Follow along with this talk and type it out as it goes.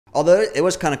Although it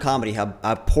was kind of comedy how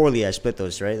poorly I split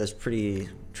those, right? That's pretty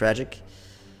tragic.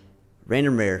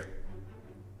 Random rare.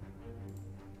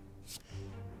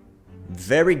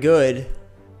 Very good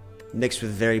mixed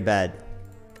with very bad.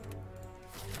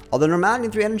 Although normality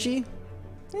and 3 energy,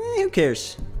 who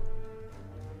cares?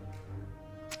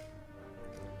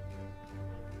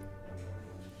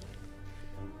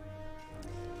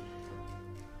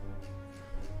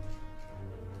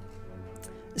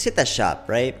 Let's hit that shop,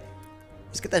 right?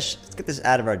 Let's get this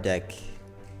out of our deck.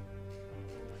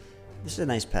 This is a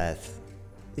nice path.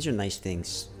 These are nice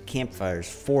things. Campfires,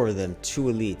 4 of them, 2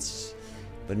 elites.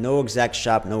 But no exact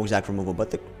shop, no exact removal.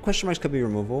 But the question marks could be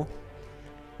removal.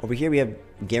 Over here we have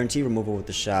guaranteed removal with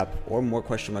the shop, or more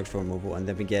question marks for removal, and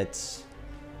then we get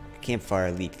campfire,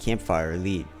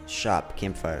 elite, shop,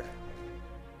 campfire.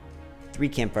 3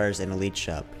 campfires and elite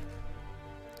shop.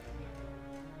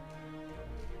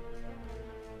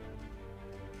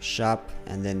 Shop,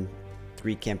 and then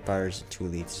 3 campfires, 2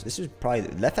 elites. This is probably,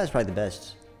 left has probably the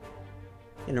best.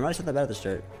 Yeah, normality's not that bad at the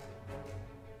start.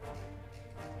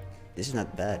 This is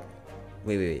not bad.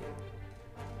 Wait.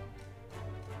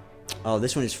 Oh,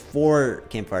 this one is 4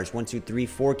 campfires. 1, 2, 3,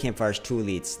 4 campfires, 2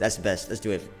 elites. That's the best. Let's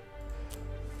do it.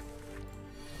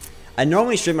 I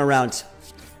normally stream around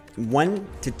 1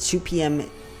 to 2 p.m.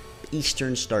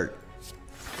 Eastern start.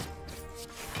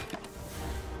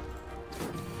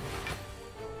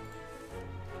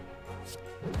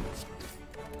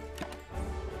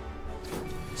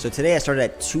 So today I started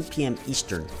at 2 p.m.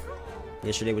 Eastern.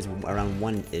 Yesterday was around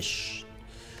 1-ish.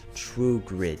 True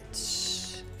Grit.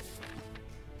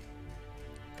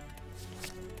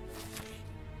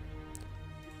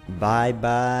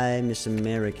 Bye-bye, Miss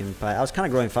American Pie. I was kind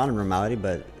of growing fond of normality,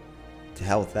 but to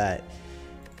hell with that.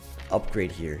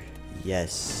 Upgrade here.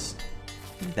 Yes.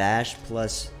 Bash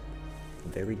plus.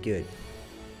 Very good.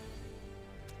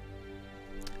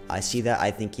 I see that. I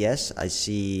think yes. I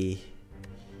see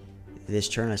this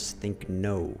turn. I think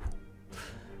no.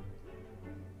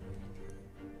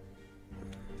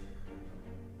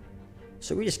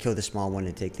 So we just kill the small one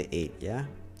and take the 8, yeah?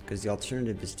 Because the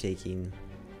alternative is taking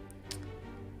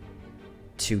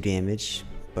 2 damage,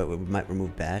 but we might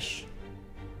remove Bash.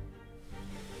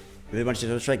 Really bunch of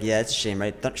Thunder Strike? Yeah, it's a shame,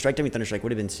 right? Strike Dummy Thunder Strike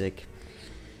would have been sick.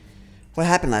 What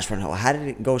happened last run? How did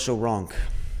it go so wrong?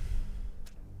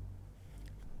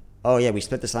 Oh yeah, we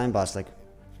split the slime boss like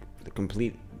the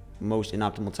complete most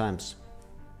inoptimal times.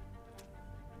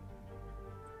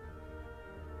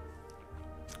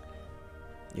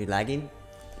 You're lagging?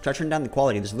 Try turning down the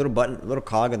quality. There's a little button, a little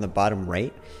cog on the bottom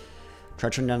right. Try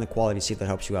turning down the quality, see if that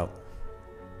helps you out.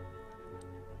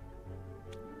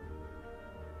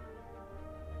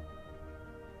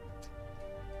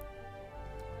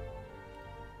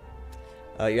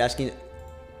 You're asking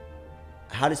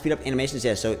how to speed up animations?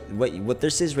 Yeah, so what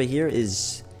this is right here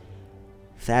is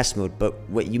fast mode, but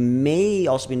what you may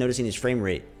also be noticing is frame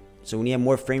rate. So when you have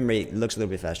more frame rate, it looks a little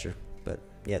bit faster. But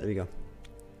yeah, there you go.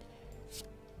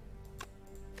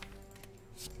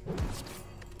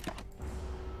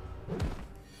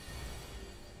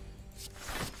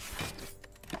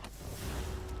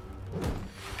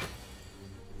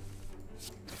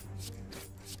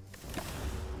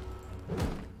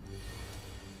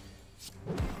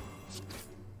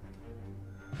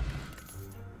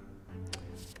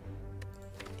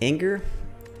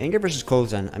 Anger versus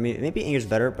clothesline. I mean, maybe Anger's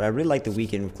better, but I really like the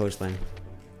weaken with clothesline,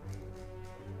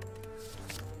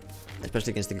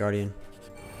 especially against the Guardian.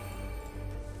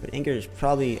 But Anger is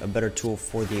probably a better tool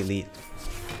for the elite.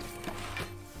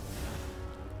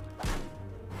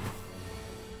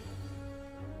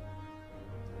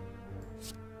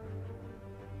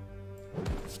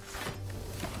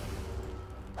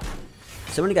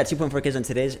 Somebody got 2.4 kills on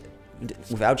today's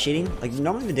without cheating. Like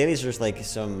normally the dailies are just like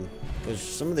some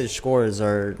of the scores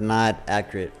are not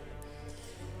accurate.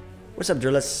 What's up,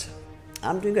 Drillis?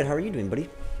 I'm doing good. How are you doing, buddy?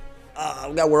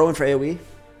 We got Whirlwind for AoE.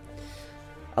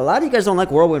 A lot of you guys don't like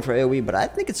Whirlwind for AoE, but I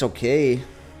think it's okay.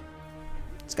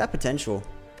 It's got potential.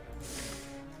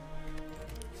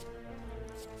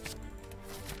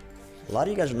 A lot of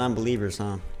you guys are non-believers,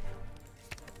 huh?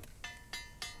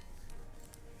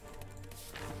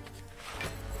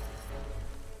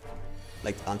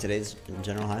 Like on today's in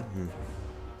general high?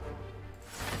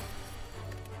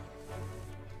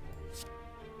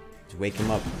 Just wake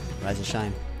him up. Rise and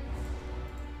shine.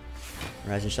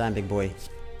 Rise and shine, big boy.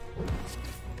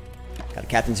 Got a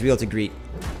captain's wheel to greet.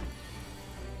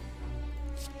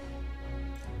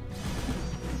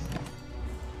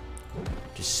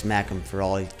 Just smack him for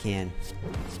all he can.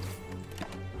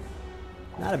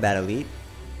 Not a bad elite.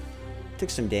 Took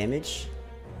some damage.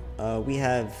 We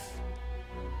have...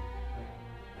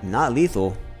 not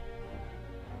lethal.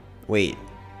 Wait.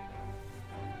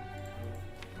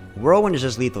 Whirlwind is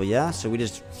just lethal, yeah? So we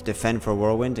just defend for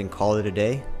Whirlwind and call it a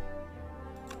day?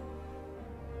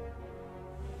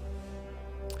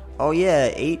 Oh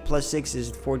yeah, 8 plus 6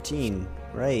 is 14.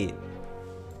 Right.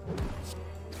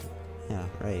 Yeah,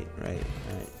 right.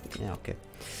 Yeah, okay.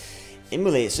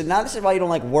 Immolate. So now this is why you don't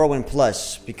like Whirlwind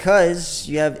Plus. Because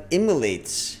you have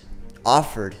Immolates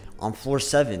offered on floor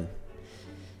 7.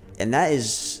 And that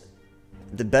is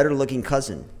the better looking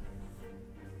cousin.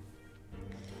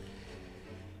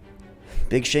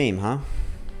 Big shame, huh?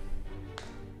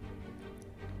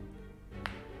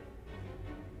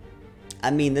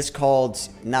 I mean, this called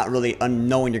not really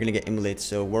unknowing you're going to get Immolates,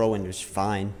 so Whirlwind is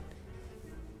fine.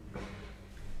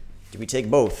 Do we take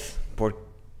both? ¿Por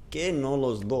qué no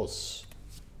los dos?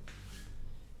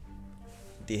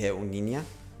 Dije un niña.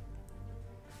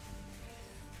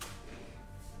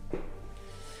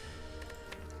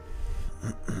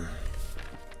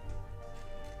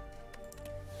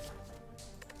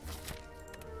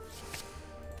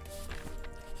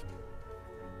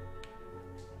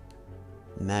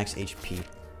 Max HP.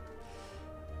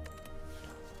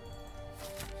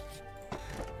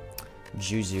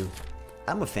 Juzu.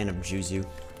 I'm a fan of Juzu.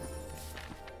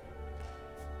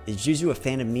 Is Juzu a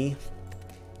fan of me?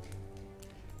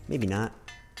 Maybe not.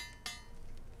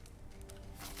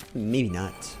 Maybe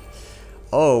not.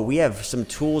 Oh, we have some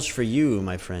tools for you,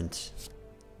 my friend.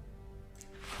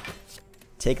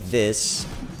 Take this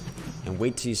and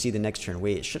wait till you see the next turn.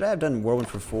 Wait, should I have done Whirlwind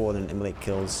for full and then Immolate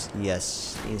kills?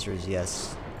 Yes. The answer is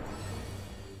yes.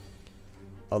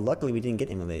 Oh, luckily we didn't get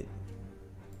Immolate.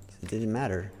 It didn't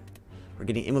matter. We're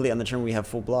getting Immolate on the turn where we have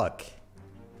full block.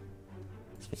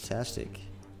 It's fantastic.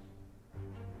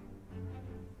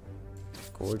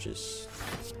 Gorgeous.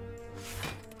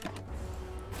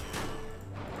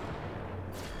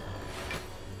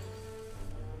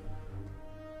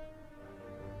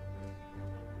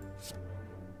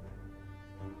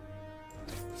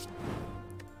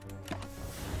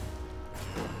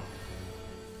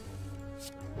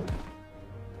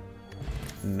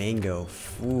 Mango.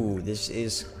 Ooh, this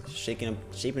is shaping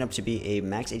up to be a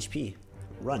max HP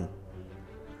run.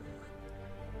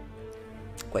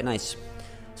 Quite nice.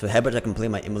 So Headbutt, I can play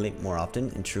my Immolate more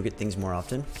often and true get things more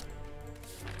often.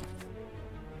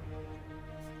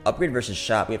 Upgrade versus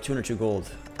shop. We have 202 gold.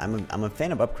 I'm a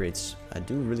fan of upgrades. I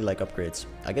do really like upgrades.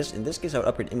 I guess in this case I would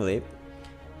upgrade Immolate.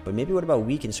 But maybe what about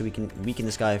weaken so we can weaken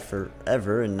this guy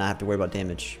forever and not have to worry about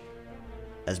damage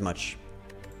as much.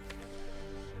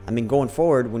 I mean, going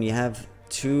forward, when you have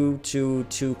two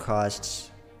costs,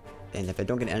 and if I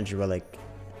don't get an energy relic,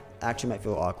 actually might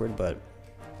feel awkward, but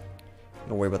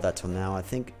don't worry about that till now. I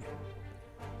think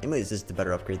Immolate is just the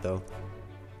better upgrade though.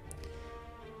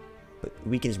 But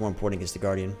weaken is more important against the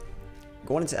Guardian.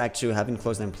 Going into Act 2, having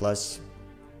close 9 plus,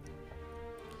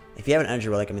 if you have an energy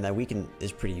relic, I mean that weaken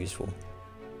is pretty useful.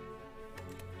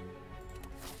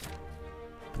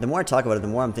 But the more I talk about it, the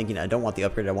more I'm thinking I don't want the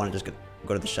upgrade. I want to just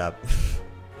go to the shop.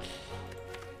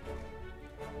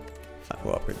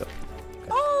 We'll upgrade though. Okay.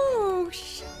 Oh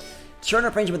shit! Turn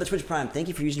up range with the Twitch Prime. Thank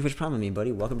you for using Twitch Prime on me,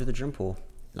 buddy. Welcome to the germ pool.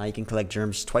 Now you can collect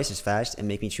germs twice as fast and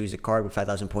make me choose a card with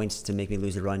 5,000 points to make me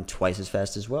lose the run twice as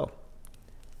fast as well.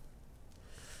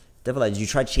 Devil Eye, did you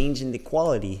try changing the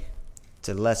quality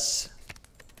to less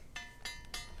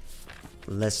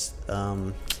what's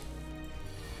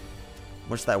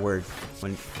that word?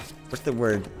 What's the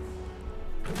word?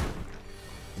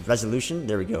 Resolution?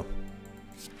 There we go.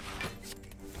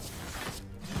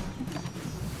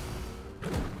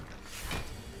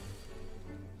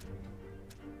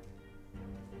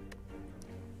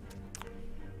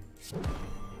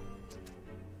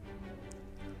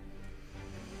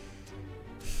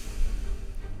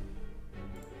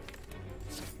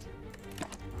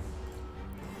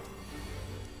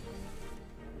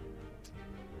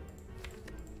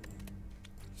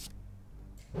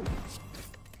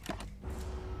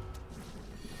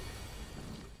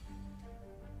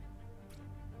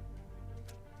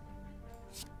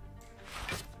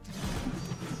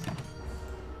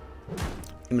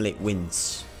 Immolate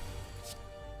wins.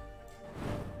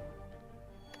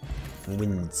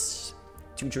 Wins.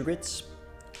 2 true grits?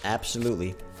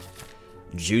 Absolutely.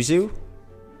 Juzu?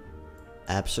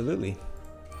 Absolutely.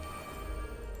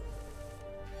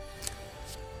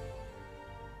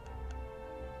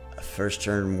 First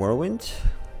turn Whirlwind?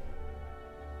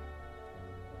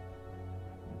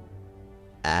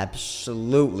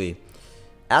 Absolutely.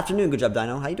 Afternoon, good job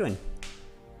Dino. How you doing?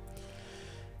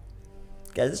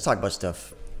 Guys, let's talk about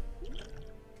stuff.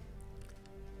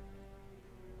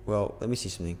 Well, let me see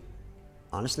something.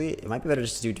 Honestly, it might be better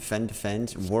just to do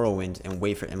defend, Whirlwind, and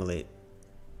wait for Immolate.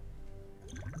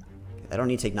 I don't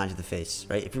need to take 9 to the face,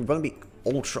 right? If you're going to be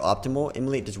ultra optimal,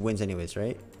 Immolate just wins anyways,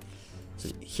 right? So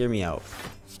hear me out.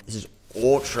 This is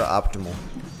ultra optimal.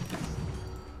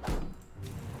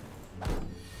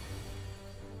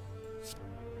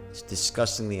 It's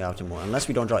disgustingly optimal. Unless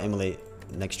we don't draw Immolate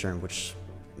next turn, which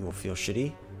will feel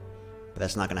shitty. But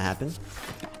that's not going to happen.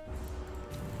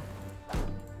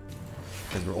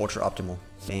 Because we're ultra optimal.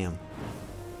 Bam.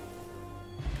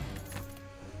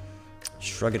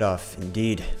 Shrug it off,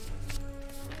 indeed.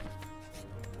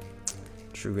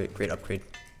 True, great upgrade.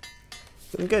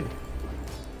 Feeling good.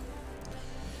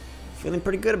 Feeling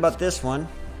pretty good about this one.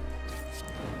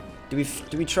 Do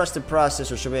we trust the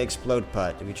process or should we explode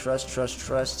pot? Do we trust?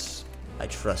 I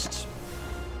trust.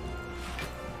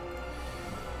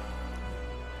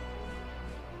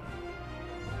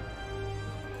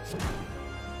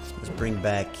 Let's bring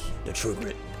back the true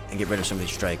grit and get rid of some of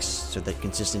these strikes so that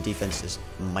consistent defense is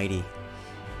mighty.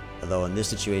 Although in this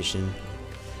situation,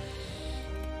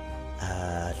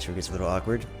 true grit's a little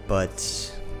awkward,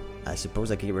 but I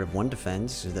suppose I could get rid of one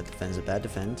defense, so that defends a bad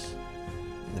defense.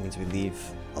 That means we leave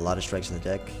a lot of strikes in the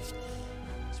deck.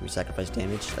 So we sacrifice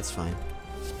damage, that's fine.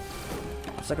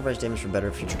 I'll sacrifice damage for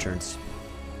better future turns.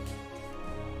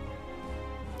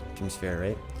 Seems fair,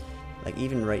 right? Like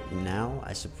even right now,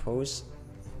 I suppose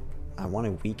I want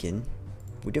to weaken.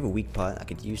 We do have a weak pot, I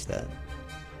could use that.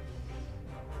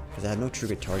 Because I have no true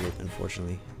grit target,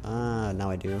 unfortunately. Now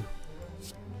I do.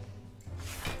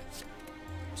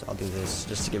 So I'll do this,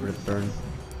 just to get rid of the burn.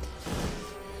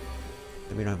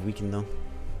 Then we don't have weaken though.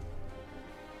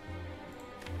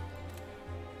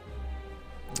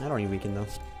 I don't need weaken though.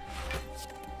 Let's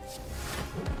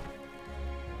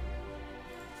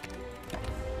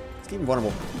keep him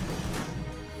vulnerable.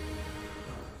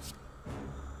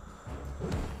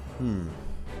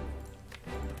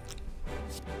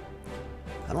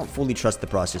 I don't fully trust the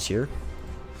process here.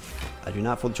 I do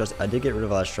not fully trust. I did get rid of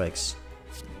a lot of strikes.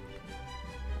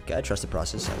 Okay, I trust the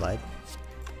process. I lied.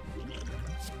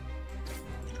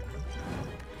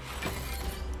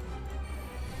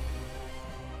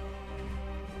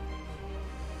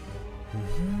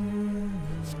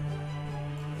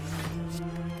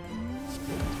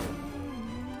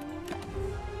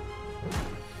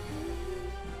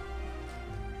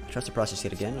 Trust the process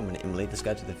yet again. I'm going to immolate this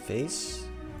guy to the face.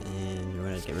 And we're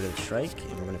going to get rid of the strike.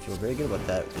 And we're going to feel very good about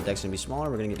that. The deck's going to be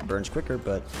smaller. We're going to get burns quicker,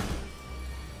 but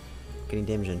getting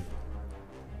damage in.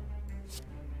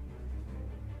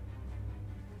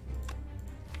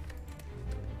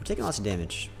 We're taking lots of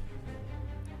damage.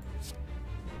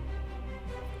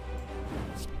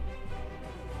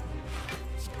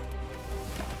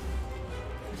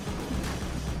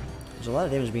 There's a lot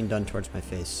of damage being done towards my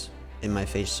face. In my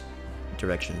face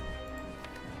direction.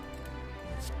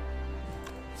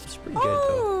 It's pretty good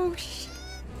though.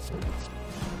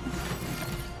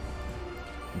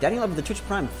 Daniel with the Twitch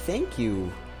Prime, thank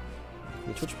you.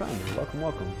 The Twitch Prime, welcome,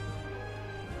 welcome.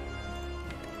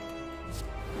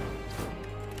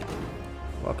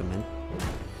 Welcome, man.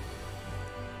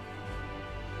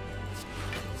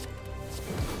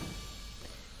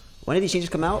 When did these changes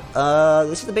come out?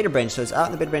 This is the beta branch, so it's out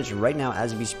in the beta branch right now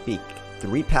as we speak.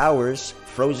 3 powers,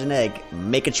 frozen egg,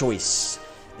 make a choice.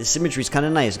 The symmetry is kind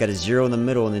of nice. Got a 0 in the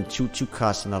middle and then 2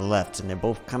 costs on the left, and they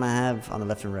both kind of have on the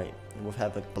left and right. They both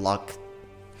have like block.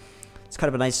 It's kind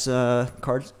of a nice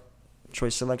card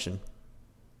choice selection.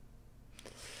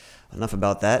 Enough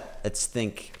about that. Let's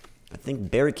think. I think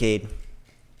Barricade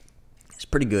is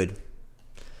pretty good.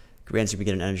 Grants if we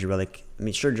get an energy relic. I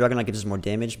mean, sure, Juggernaut gives us more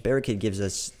damage. Barricade gives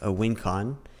us a win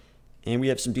con, and we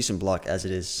have some decent block as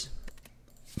it is.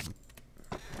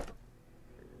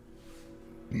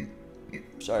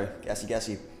 Sorry,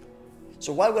 gassy.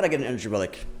 So why would I get an energy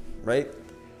relic, right?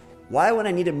 Why would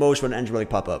I need it most when an energy relic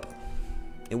pop up?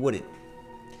 It wouldn't.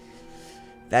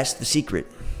 That's the secret.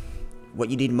 What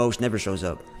you need most never shows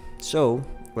up. So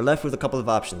we're left with a couple of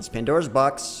options. Pandora's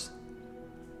Box,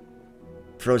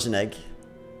 Frozen Egg.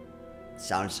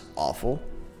 Sounds awful.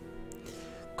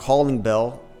 Calling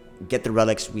Bell, get the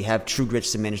relics. We have True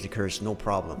Grits to manage the curse, no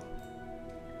problem.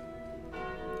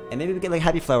 And maybe we get like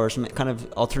Happy Flower or some kind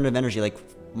of alternative energy like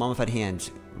Mummified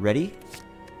Hands. Ready?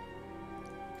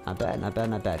 Not bad, not bad,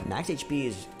 not bad. Max HP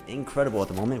is incredible at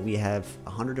the moment. We have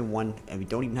 101 and we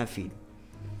don't even have feed.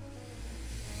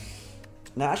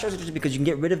 Now Astros is interesting because you can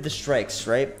get rid of the strikes,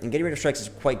 right? And getting rid of strikes is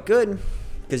quite good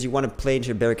because you want to play into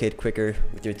your Barricade quicker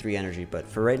with your 3 energy. But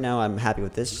for right now, I'm happy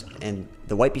with this. And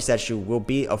the White Beast statue will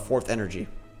be a 4th energy.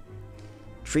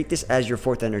 Treat this as your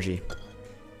 4th energy.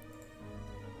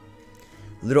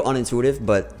 A little unintuitive,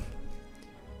 but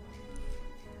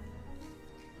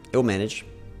it'll manage.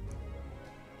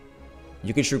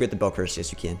 You can true get the Bell Curse,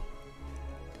 yes you can.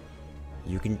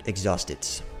 You can exhaust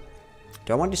it.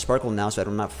 Do I want to do Sparkle now so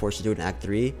I'm not forced to do it in Act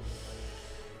 3?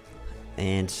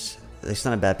 And it's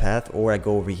not a bad path. Or I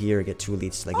go over here and get 2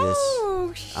 elites like this.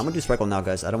 I'm going to do Sparkle now,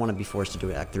 guys. I don't want to be forced to do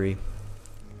it in Act 3.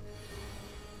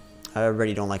 I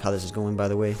already don't like how this is going, by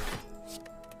the way.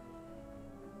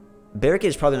 Barricade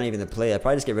is probably not even the play. I'd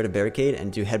probably just get rid of Barricade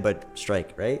and do Headbutt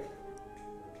Strike, right?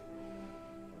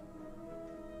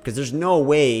 Because there's no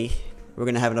way we're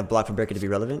going to have enough block for Barricade to be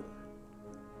relevant.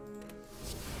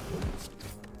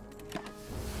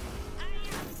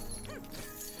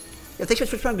 Yeah, thanks for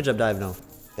Twitch Prime. Good job, Dive. No.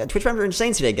 Yeah, Twitch Primes are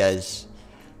insane today, guys.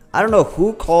 I don't know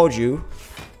who called you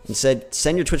and said,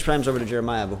 send your Twitch Primes over to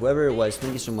Jeremiah, but whoever it was,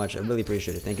 thank you so much. I really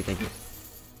appreciate it. Thank you, thank you.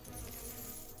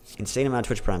 Insane amount of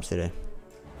Twitch Primes today.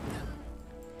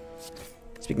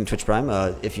 Speaking of Twitch Prime,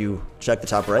 if you check the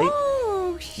top right,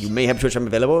 you may have Twitch Prime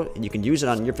available, and you can use it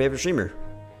on your favorite streamer.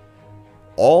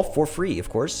 All for free, of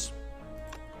course.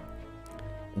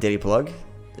 Daily plug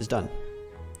is done.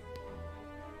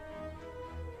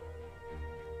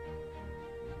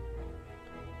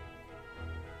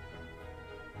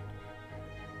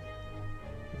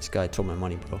 This guy told my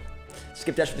money, bro.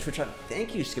 Skip Dash for the Twitch Prime.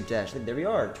 Thank you, Skip Dash. There we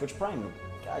are. Twitch Prime.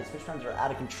 Guys, Twitch Primes are out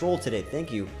of control today.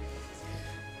 Thank you.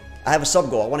 I have a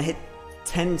sub goal. I want to hit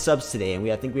 10 subs today, and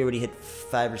I think we already hit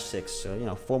 5 or 6. So, you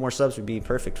know, 4 more subs would be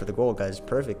perfect for the goal, guys.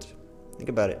 Perfect. Think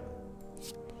about it.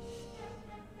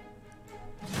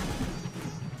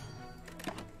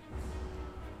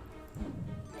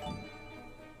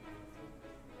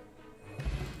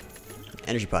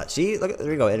 Energy pot. See? Look, there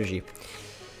we go. Energy.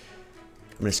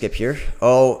 I'm going to skip here.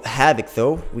 Oh, Havoc,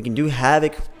 though. We can do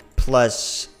Havoc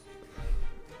plus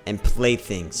and play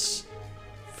things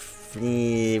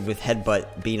with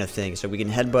Headbutt being a thing. So we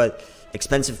can Headbutt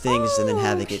expensive things and then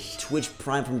Havoc it. Twitch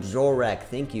Prime from Zorak.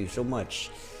 Thank you so much.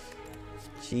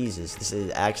 Jesus, this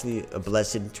is actually a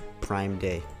blessed Prime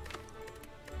day.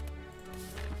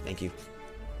 Thank you.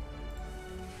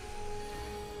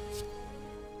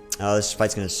 Oh, this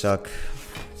fight's going to suck.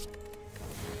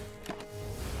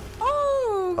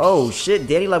 Oh shit,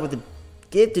 Danny Live with the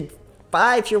gifted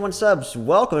 5 tier 1 subs.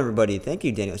 Welcome everybody. Thank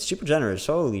you, Daniel. Super generous.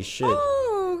 Holy shit.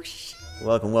 Oh, shit.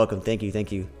 Welcome, welcome. Thank you,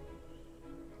 thank you.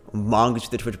 Mongoose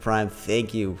with the Twitch Prime.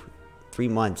 Thank you. 3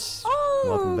 months. Oh,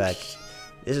 welcome back.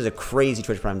 This is a crazy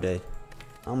Twitch Prime day.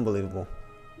 Unbelievable.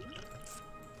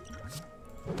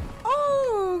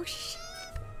 Oh shit.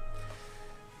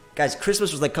 Guys,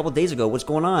 Christmas was like a couple days ago. What's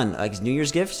going on? Like New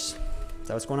Year's gifts? Is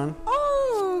that what's going on?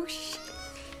 Oh shit.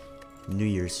 New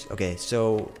Year's. Okay,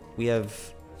 so we have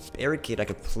Barricade I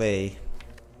could play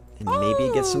and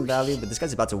maybe get some value, but this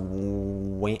guy's about to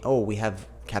wane. Oh, we have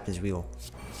Captain's Wheel.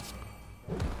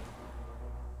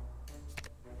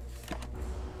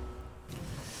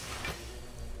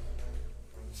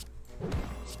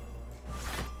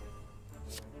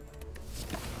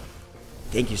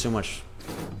 Thank you so much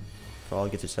for all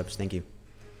gifted subs. Thank you.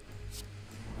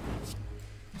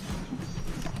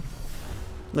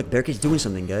 Look, Barricade's doing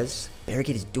something, guys.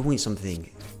 Barricade is doing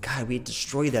something. God, we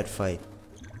destroyed that fight.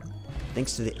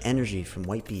 Thanks to the energy from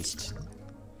White Beast.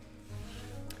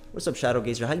 What's up, Shadow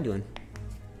Gazer? How you doing?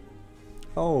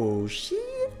 Oh,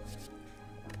 shit.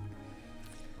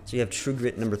 So you have True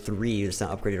Grit number 3. It's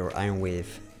not upgraded, or Iron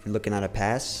Wave. You're looking at a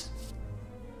pass.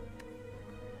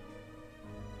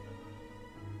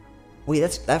 Wait,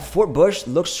 that Fort Bush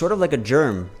looks sort of like a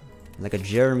germ. Like a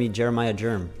Jeremiah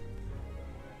germ.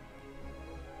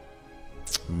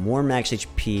 More max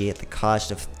HP at the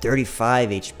cost of 35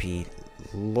 HP.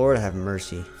 Lord have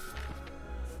mercy.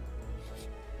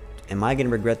 Am I going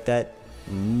to regret that?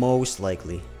 Most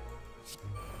likely.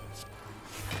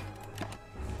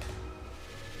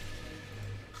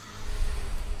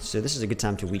 So this is a good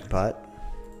time to weak pot.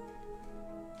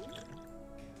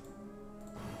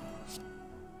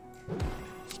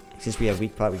 Since we have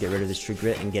weak pot, we get rid of this True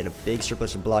Grit and get a big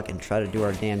surplus of block and try to do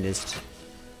our damnedest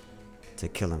to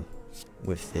kill him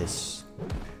with this.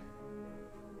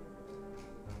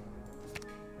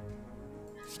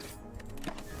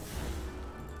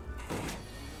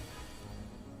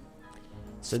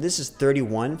 So this is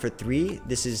 31 for 3.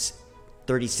 This is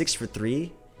 36 for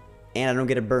 3. And I don't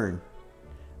get a burn.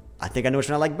 I think I know which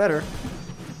one I like better.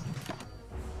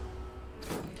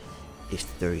 It's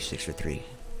 36 for 3.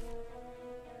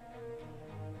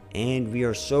 And we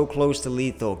are so close to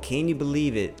lethal. Can you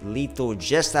believe it? Lethal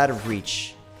just out of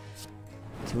reach.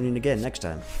 Tune in again next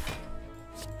time.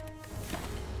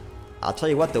 I'll tell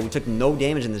you what though, we took no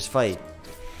damage in this fight.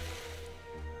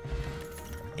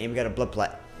 And we got a blood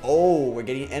plat. Oh, we're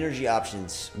getting energy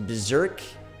options. Berserk,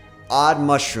 Odd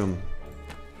Mushroom.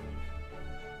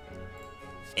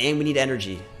 And we need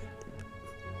energy.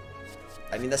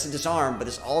 I mean, that's a disarm, but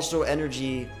there's also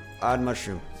energy on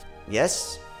mushroom.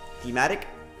 Yes? Thematic?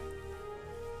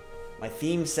 My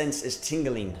theme sense is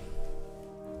tingling.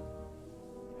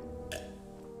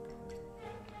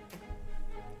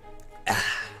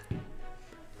 Ah.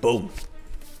 Boom.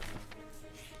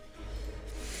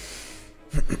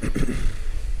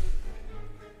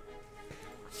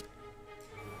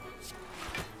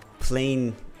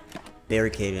 Plain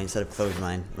Barricade instead of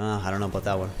Clothesline. I don't know about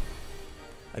that one.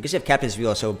 I guess you have Captain's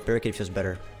Wheel, so Barricade feels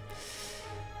better.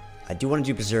 I do want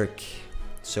to do Berserk,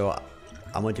 so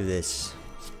I'm going to do this.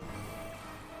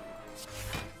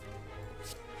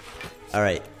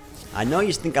 Alright. I know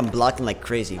you think I'm blocking like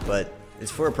crazy, but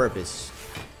it's for a purpose.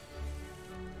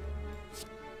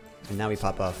 And now we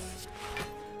pop off.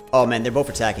 Oh man, they're both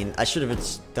attacking. I should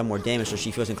have done more damage so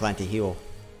she feels inclined to heal.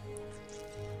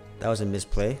 That was a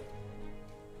misplay.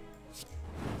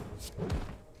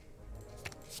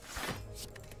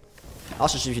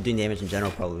 Also, she should do damage in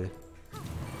general, probably.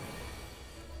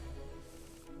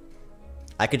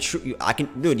 I could shoot you. I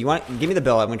can, dude. You want? Give me the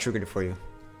bell. I'm gonna trigger it for you.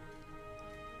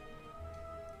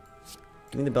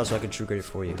 Give me the bell so I can trigger it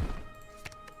for you.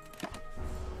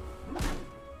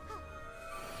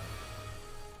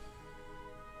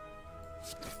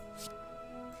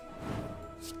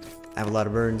 I have a lot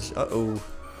of burns. Uh-oh.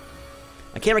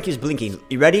 My camera keeps blinking.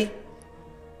 You ready?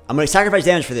 I'm gonna sacrifice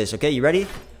damage for this, okay? You ready?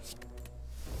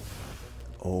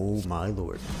 Oh my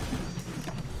lord.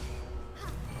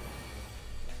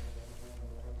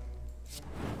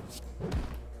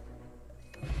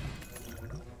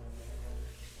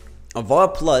 A VAR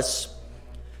plus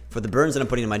for the burns that I'm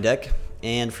putting in my deck,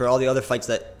 and for all the other fights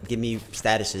that give me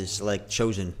statuses, like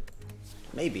Chosen.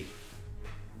 Maybe.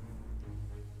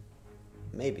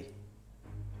 Maybe.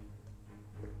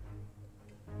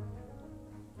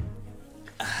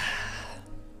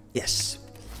 Yes.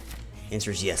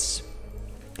 Answer is yes.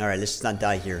 Alright, let's not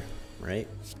die here, right?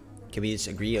 Can we just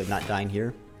agree of not dying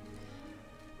here?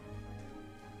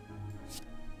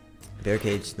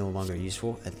 Barricade's no longer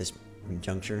useful at this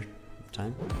juncture of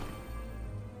time.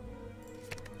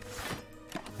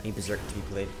 I need Berserk to be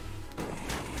played.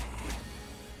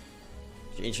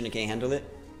 Your internet can't handle it?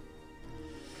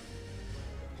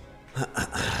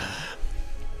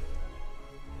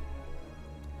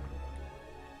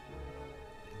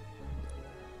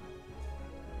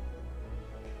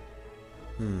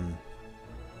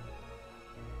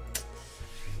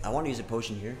 I want to use a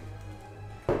potion here.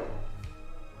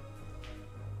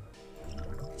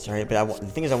 Sorry, but the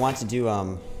thing is I want to do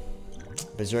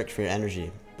Berserk for your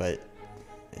energy, but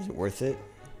is it worth it?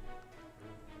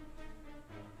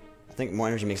 I think more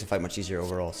energy makes the fight much easier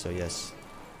overall, so yes.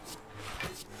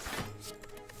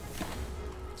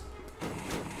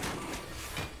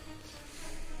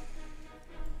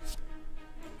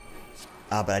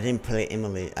 Ah, but I didn't play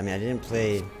Immolate. I mean, I didn't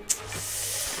play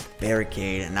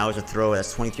Barricade, and that was a throw.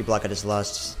 That's 23 block I just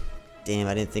lost. Damn,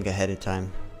 I didn't think ahead of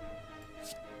time.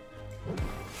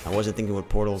 I wasn't thinking with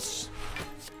portals.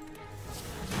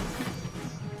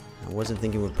 I wasn't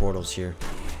thinking with portals here.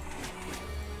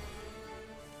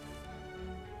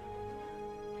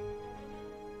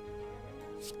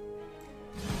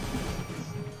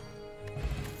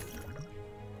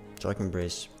 Dark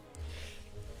Embrace.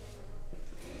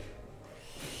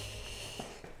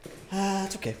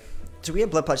 It's okay. So we have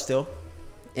Blood Pot still,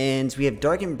 and we have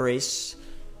Dark Embrace,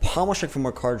 Pommel Strike for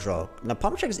more card draw. Now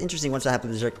Pommel Strike is interesting once I have the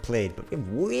Berserk played, but we have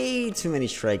way too many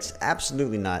strikes.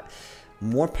 Absolutely not.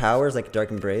 More powers like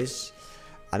Dark Embrace.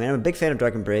 I mean, I'm a big fan of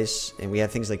Dark Embrace, and we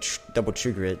have things like double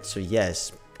trigger it, so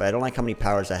yes, but I don't like how many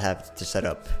powers I have to set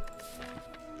up.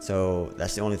 So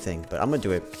that's the only thing, but I'm gonna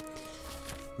do it.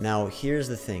 Now here's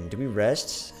the thing: do we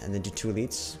rest and then do 2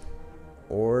 elites?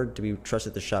 Or do we trust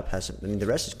that the shop has some? I mean, the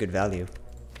rest is good value.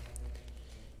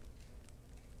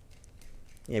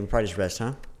 Yeah, we probably just rest,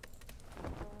 huh?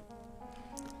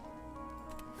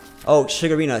 Oh,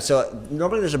 Sugarina. So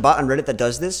normally there's a bot on Reddit that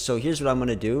does this. So here's what I'm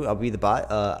gonna do. I'll be the bot.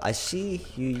 I see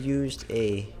you used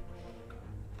a.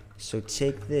 So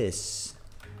take this.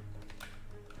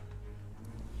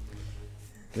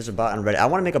 There's a bot on Reddit. I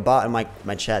want to make a bot in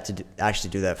my chat to actually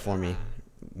do that for me,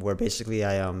 where basically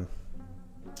I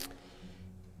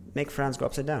make frowns go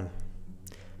upside down.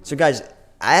 So guys,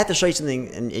 I have to show you something,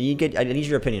 and I need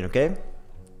your opinion, okay?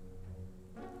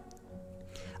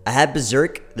 I have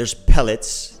Berserk, there's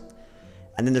Pellets,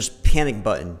 and then there's Panic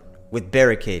Button with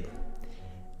Barricade.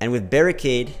 And with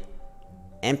Barricade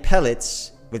and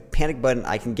Pellets, with Panic Button,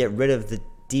 I can get rid of the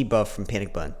debuff from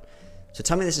Panic Button. So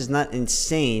tell me this is not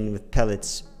insane with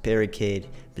Pellets, Barricade,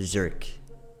 Berserk.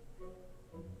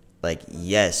 Like,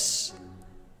 yes.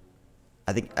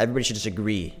 I think everybody should just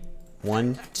agree.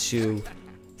 1, 2,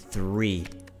 3.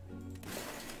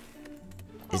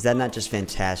 Is that not just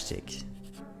fantastic?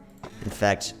 In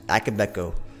fact, I could bet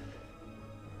go.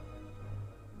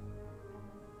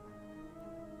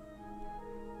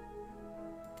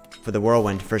 For the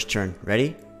Whirlwind, first turn.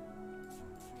 Ready?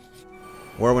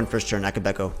 Whirlwind, first turn. I could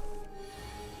bet go.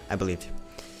 I believed.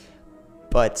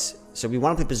 But, so we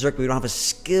want to play Berserk, but we don't have a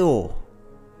skill.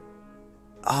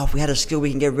 Oh, if we had a skill, we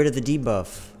can get rid of the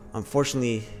debuff.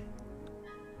 Unfortunately,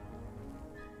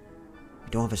 we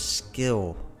don't have a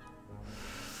skill.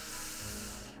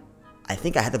 I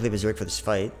think I had to play Berserk for this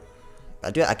fight.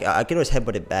 I could always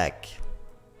headbutt it back.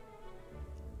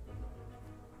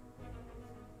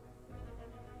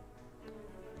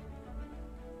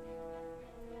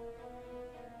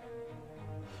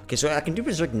 Okay, so I can do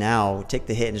Berserk now, take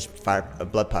the hit, and just fire a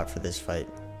Blood Pot for this fight.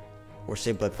 Or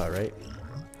save Blood Pot, right?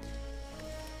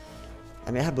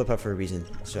 I mean, I have Blood Pot for a reason.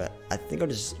 So I think I'll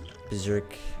just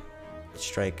Berserk,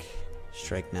 strike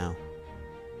now.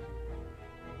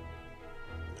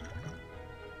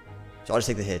 So I'll just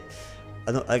take the hit.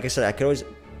 Like I said, I could always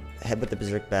headbutt the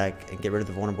Berserk back and get rid of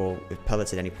the vulnerable with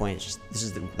pellets at any point. It's just, this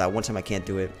is that one time I can't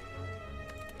do it.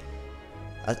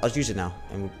 I'll just use it now.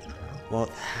 And well,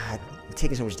 I'm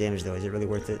taking so much damage though. Is it really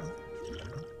worth it?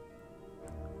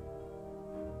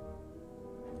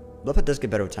 Blood Pot does get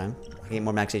better with time. I can get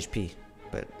more max HP.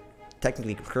 But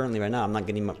technically, currently right now, I'm not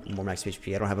getting more max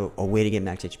HP. I don't have a way to get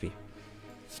max HP.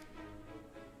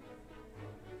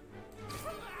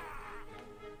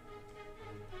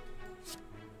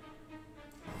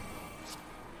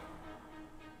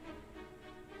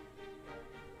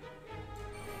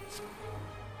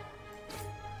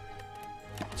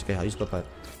 It's okay, I'll use Blood Pot.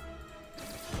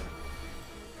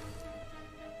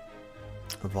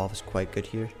 Evolve is quite good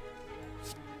here.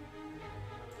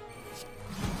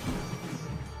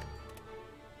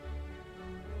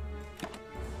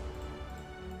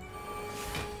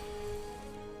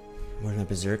 Where's my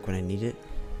Berserk when I need it?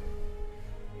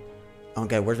 Oh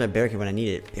god, where's my Barricade when I need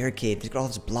it? Barricade, look at all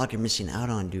this block you're missing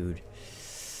out on, dude.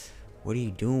 What are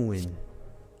you doing?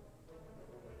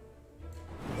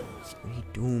 What are you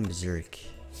doing, Berserk?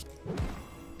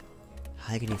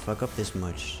 How can you fuck up this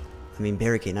much? I mean,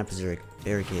 Barricade, not Berserk.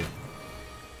 Barricade.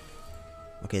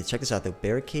 Okay, check this out though.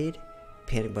 Barricade,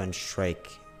 Panic Button, Strike.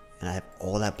 And I have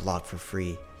all that block for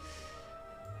free.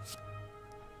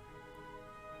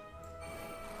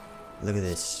 Look at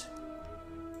this.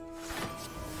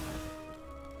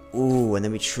 Ooh, and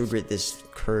then we True Grit this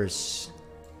curse.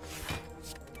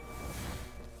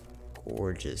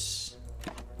 Gorgeous.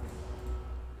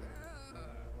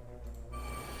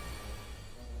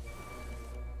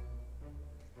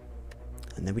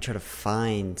 And then we try to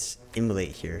find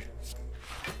Immolate here.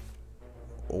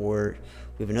 Or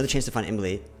we have another chance to find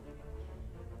Immolate.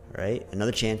 Alright,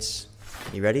 another chance.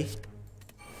 You ready?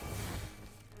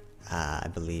 Ah, I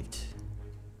believed.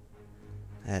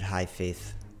 I had high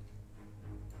faith.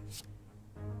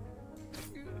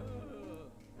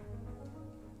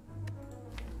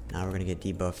 Now we're gonna get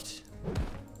debuffed.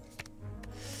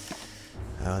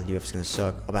 Oh, the debuff's gonna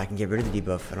suck. Oh, but I can get rid of the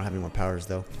debuff. I don't have any more powers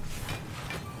though.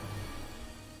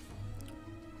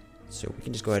 So we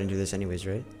can just go ahead and do this anyways,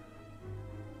 right?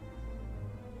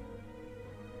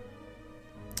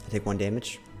 I take 1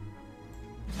 damage.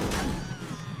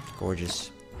 Gorgeous.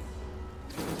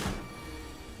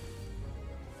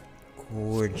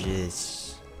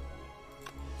 Gorgeous.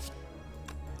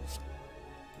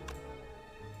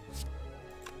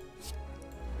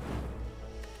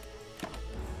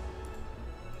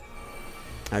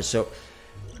 Alright, so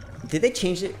did they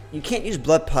change it? You can't use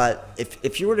Blood Pot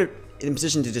if you were in a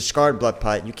position to discard Blood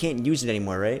Pot, you can't use it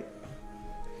anymore, right?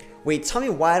 Wait, tell me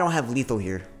why I don't have lethal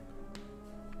here.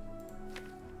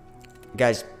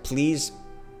 Guys, please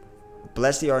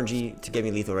bless the RNG to get me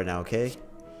lethal right now, okay?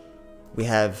 We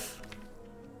have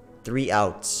 3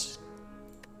 outs.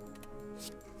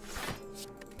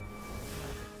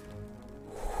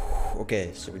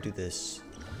 Okay, so we do this.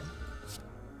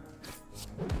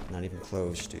 Not even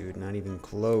close, dude. Not even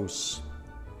close.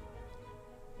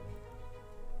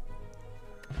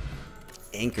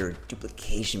 Anchor,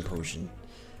 Duplication Potion.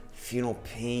 Funeral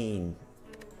Pain.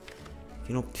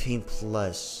 Funeral Pain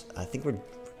Plus. I think we're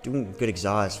doing good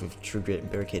exhaust with True Grit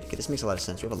and Barricade. Okay, this makes a lot of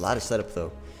sense. We have a lot of setup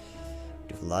though.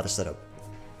 We have a lot of setup.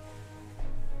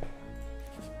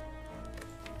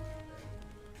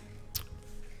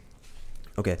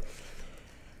 Okay.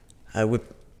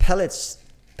 With Pellets,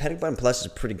 Panic Button Plus is a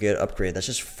pretty good upgrade. That's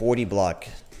just 40 block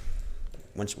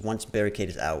once Barricade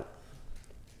is out.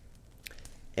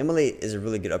 Immolate is a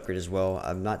really good upgrade as well.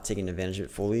 I'm not taking advantage of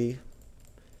it fully.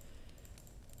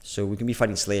 So we can be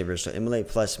fighting slavers. So Immolate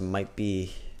Plus might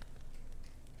be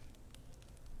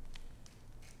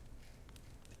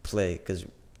play, because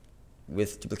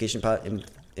with duplication pot,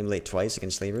 immolate twice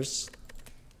against slavers.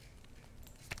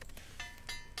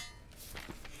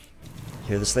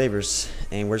 Here are the slavers,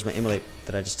 and where's my immolate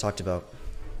that I just talked about?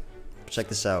 Check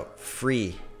this out.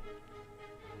 Free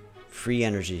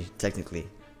energy, technically,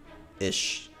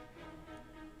 ish.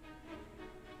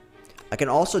 I can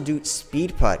also do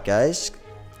speed pot, guys,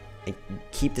 and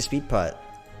keep the speed pot.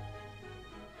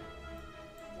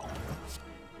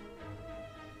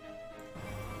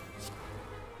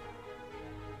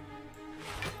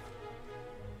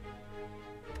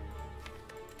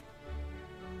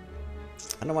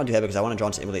 I don't want to do headbutt because I want to draw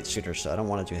into immolate sooner, so I don't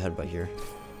want to do headbutt here.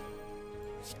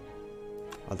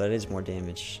 Although it is more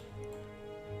damage.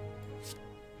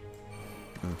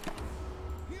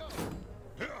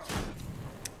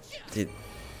 Dude,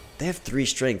 they have 3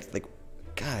 strength. Like,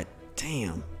 god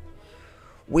damn.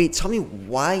 Wait, tell me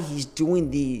why he's doing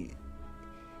the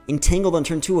entangled on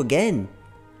turn 2 again.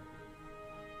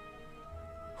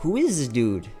 Who is this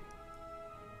dude?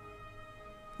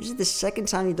 This is the second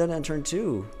time he's done it on turn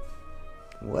 2.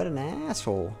 What an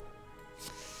asshole.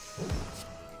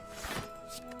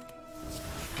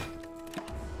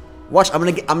 Watch, I'm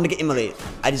gonna get immolate.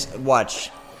 I just watch.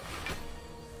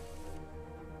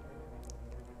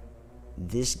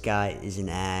 This guy is an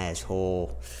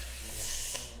asshole.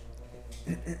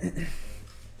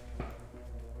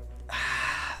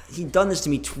 He done this to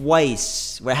me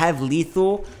twice. Where I have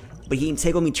lethal, but he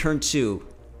entangled me turn 2.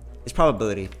 It's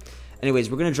probability. Anyways,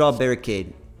 we're gonna draw a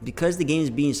barricade. Because the game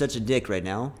is being such a dick right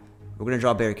now, we're gonna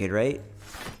draw a barricade, right?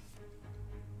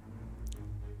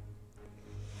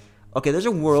 Okay, there's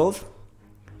a world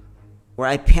where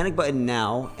I panic button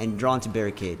now and draw into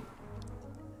barricade.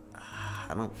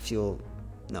 I don't feel...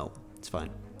 No, it's fine.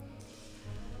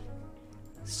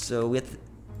 So with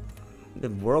the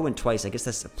whirlwind twice, I guess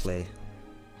that's the play.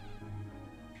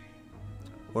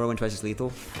 Whirlwind twice is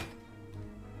lethal.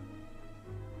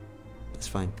 That's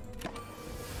fine.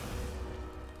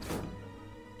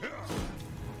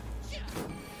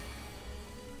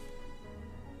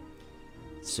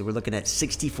 So we're looking at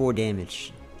 64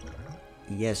 damage.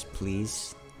 Yes,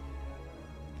 please.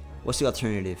 What's the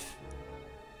alternative?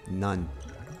 None.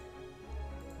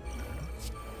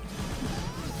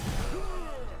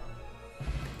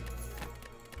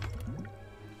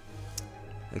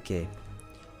 Okay.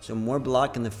 So more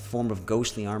block in the form of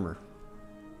ghostly armor.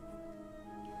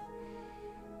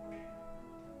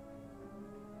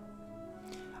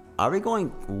 Are we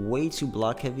going way too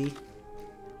block heavy?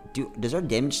 Does our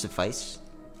damage suffice?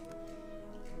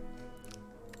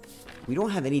 We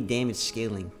don't have any damage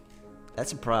scaling.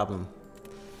 That's a problem.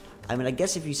 I mean, I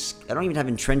guess if you... I don't even have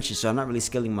entrenches, so I'm not really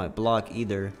scaling my block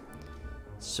either.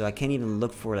 So I can't even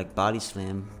look for, like, body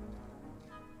slam.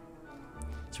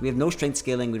 So we have no strength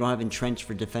scaling. We don't have entrench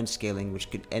for defense scaling, which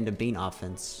could end up being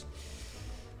offense.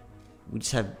 We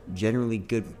just have generally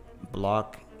good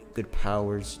block, good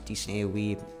powers, decent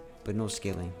AoE, but no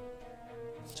scaling.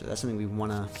 So that's something we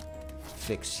want to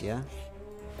fix, yeah?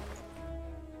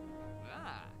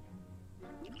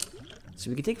 So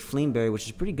we can take Flame Berry, which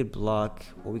is a pretty good block,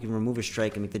 or we can remove a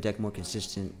strike and make the deck more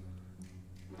consistent.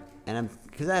 And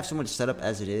because I have so much setup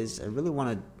as it is, I really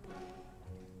want to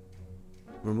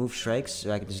remove strikes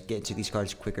so I can just get to these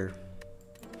cards quicker.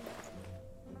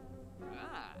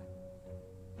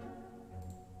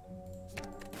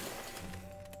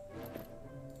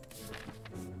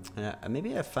 And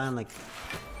maybe I find like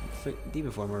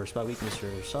Demon Form or Spot Weakness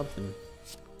or something.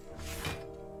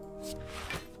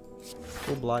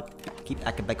 Full block. Keep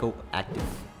Akabeko active.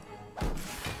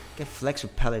 Get flex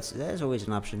with pellets. That is always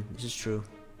an option. This is true.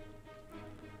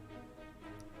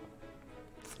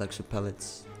 Flex with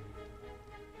pellets.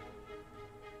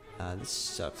 This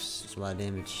sucks. It's a lot of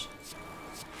damage.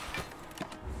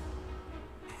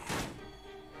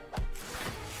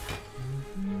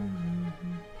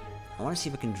 I want to see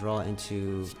if I can draw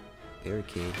into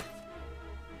Barricade.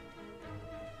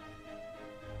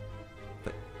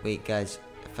 But wait, guys.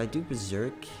 If I do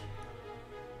Berserk,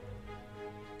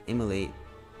 immolate,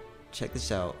 check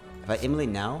this out. If I immolate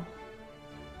now,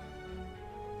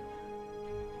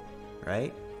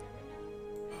 right?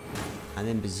 And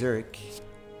then Berserk.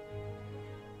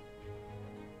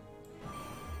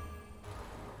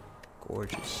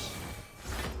 Gorgeous.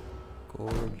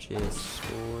 Gorgeous,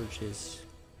 gorgeous.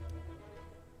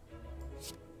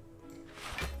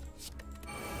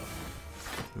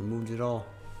 Removed it all.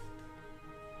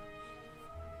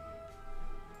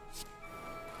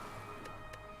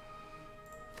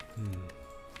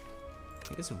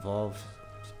 I guess Evolve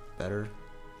is better.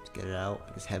 Let's get it out.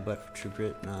 I guess Headbutt for True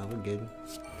Grit. Nah, we're good.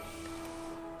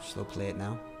 Slow play it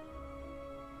now.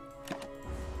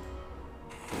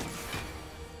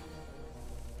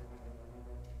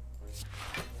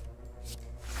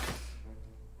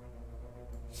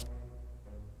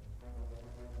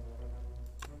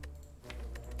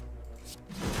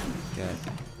 guy.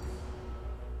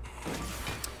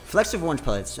 Flexive Orange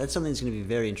Pellets. That's something that's going to be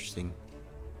very interesting.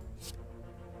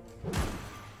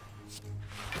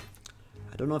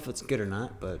 I don't know if it's good or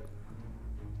not, but...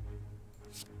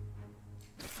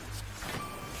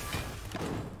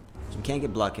 So we can't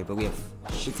get block here, but we have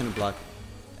a shit ton of block.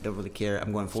 I don't really care.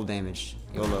 I'm going full damage.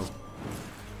 YOLO.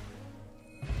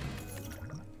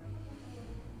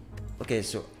 Okay,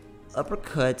 so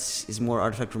uppercuts is more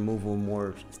artifact removal,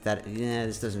 more that. Yeah,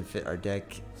 this doesn't fit our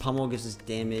deck. Pummel gives us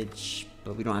damage,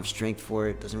 but we don't have strength for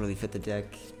it. Doesn't really fit the deck.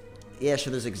 Yeah,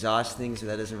 sure, there's exhaust things, so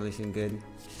that doesn't really seem good.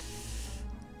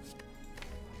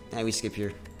 And we skip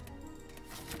here.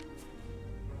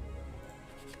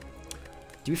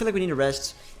 Do we feel like we need to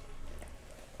rest?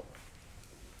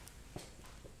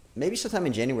 Maybe sometime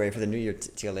in January for the New Year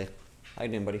TLA. How you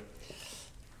doing, buddy?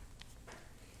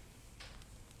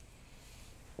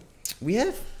 We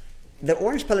have the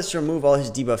Orange Pellets to remove all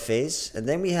his debuff phase, and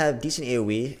then we have decent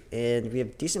AoE, and we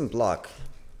have decent block.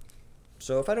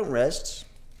 So if I don't rest,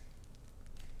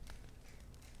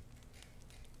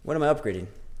 what am I upgrading?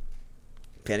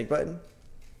 Panic button?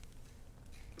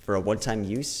 For a one-time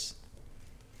use?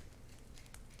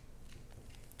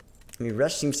 I mean,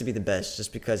 rest seems to be the best,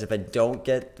 just because if I don't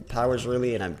get the powers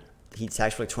early and he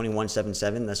attacks for like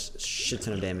 2177, that's a shit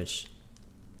ton of damage.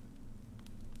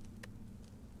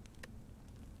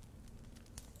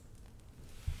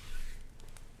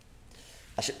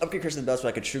 I should upgrade Curse of the Bell so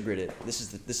I could true grid it. This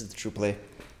is the true play.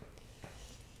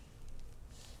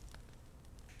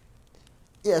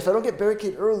 Yeah, if I don't get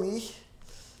Barricade early,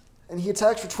 and he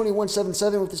attacks for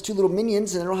 2177 with his two little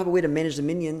minions, and I don't have a way to manage the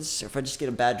minions, or if I just get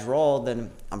a bad draw, then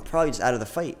I'm probably just out of the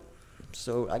fight.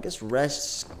 So I guess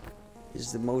rest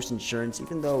is the most insurance,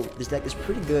 even though this deck is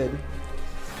pretty good.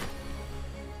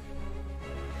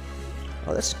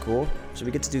 Oh, that's cool. So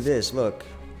we get to do this, look.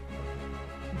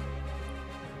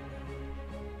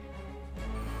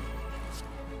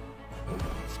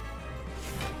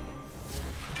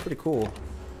 Pretty cool,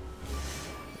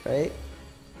 right?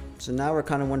 So now we're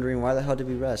kind of wondering why the hell did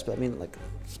we rest? But I mean, like,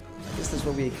 I guess that's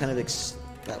what we kind of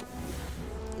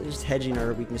we're just hedging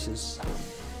our weaknesses.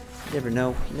 You never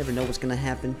know. You never know what's gonna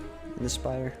happen in the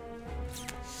Spire.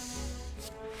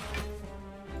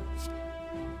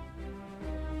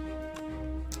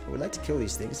 I would like to kill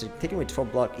these things. They're taking away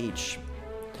 12 block each,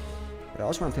 but I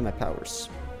also want to play my powers.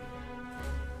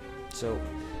 So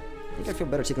I think I feel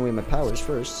better taking away my powers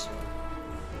first.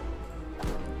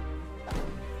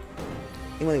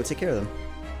 Anyway, we'll take care of them.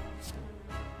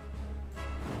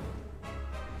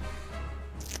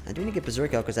 I do need to get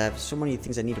Berserk out because I have so many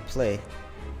things I need to play.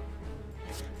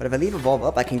 But if I leave Evolve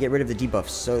up, I can get rid of the debuffs.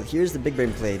 So here's the big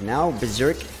brain play. Now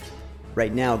Berserk,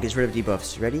 right now, gets rid of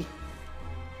debuffs. Ready?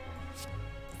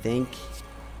 Thank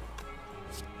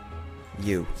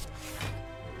you.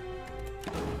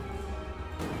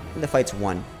 And the fight's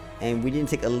won. And we didn't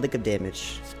take a lick of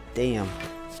damage. Damn.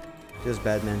 Feels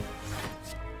bad, man.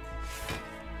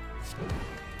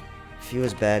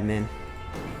 Feels bad, man.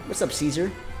 What's up, Caesar?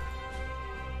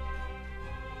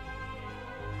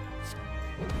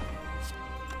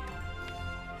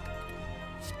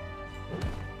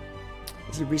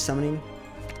 Is he resummoning?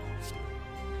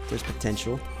 There's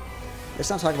potential. Let's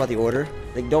not talk about the order.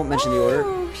 Like, don't mention the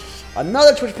order.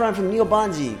 Another Twitch Prime from Neil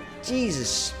Bonzi.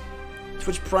 Jesus.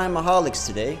 Twitch Prime Maholics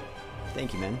today.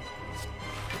 Thank you, man.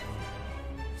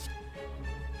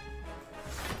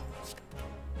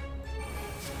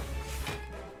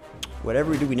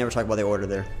 Whatever we do, we never talk about the order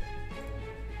there.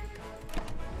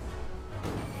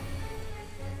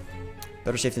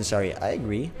 Better safe than sorry. I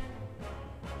agree.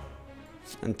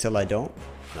 Until I don't.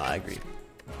 No, I agree.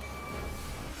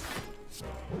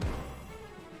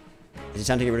 Is it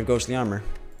time to get rid of Ghostly Armor?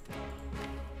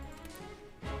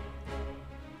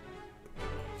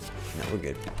 No, we're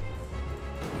good.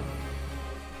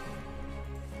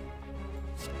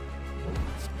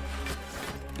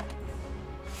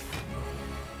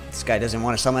 This guy doesn't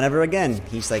want to summon ever again.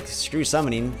 He's like, screw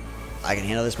summoning. I can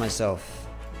handle this myself.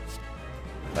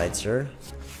 Right, sir?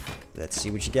 Let's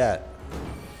see what you got.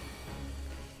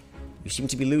 You seem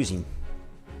to be losing.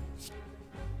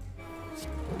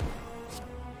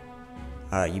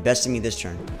 Alright, you bested me this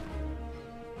turn.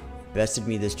 Bested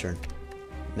me this turn.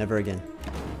 Never again.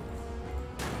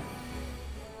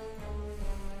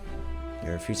 I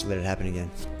refuse to let it happen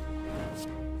again.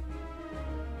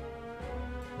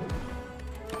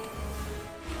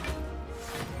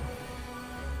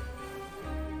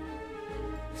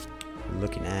 We're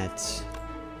looking at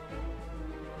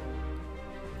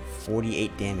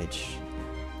 48 damage.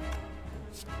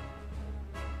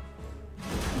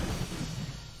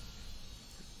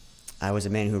 I was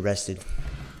a man who rested.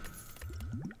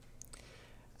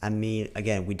 I mean,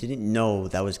 again, we didn't know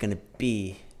that was going to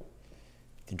be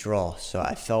the draw, so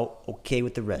I felt okay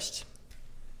with the rest.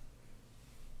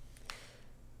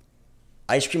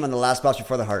 Ice cream on the last box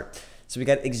before the heart. So we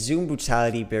got Exhume,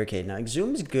 Brutality, Barricade. Now,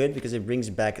 Exhume is good because it brings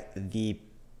back the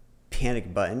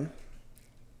panic button.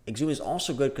 Exhume is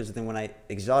also good because then when I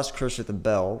exhaust Curse with the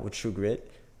Bell with True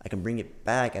Grit, I can bring it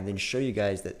back and then show you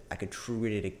guys that I could True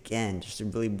Grit it again just to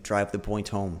really drive the point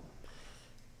home.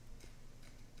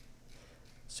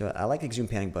 So I like Exhume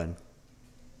Panic Button.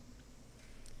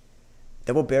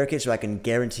 Double Barricade so I can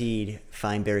guaranteed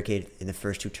find Barricade in the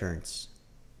first 2 turns.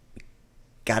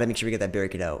 Gotta make sure we get that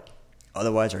Barricade out.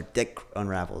 Otherwise, our deck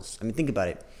unravels. I mean, think about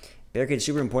it. Barricade is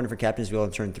super important for Captain's Wheel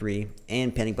on turn 3,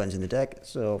 and Panic Button's in the deck,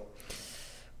 so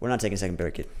we're not taking second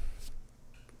Barricade.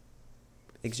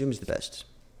 Exhume is the best.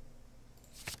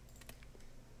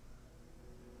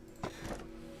 You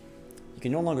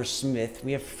can no longer Smith.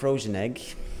 We have Frozen Egg,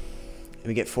 and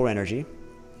we get 4 energy.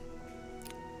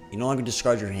 You no longer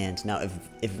discard your hands. Now,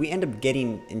 if we end up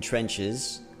getting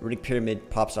Entrenches, Runic Pyramid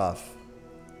pops off.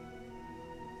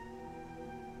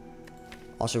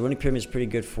 Also, Runic Pyramid is pretty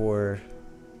good for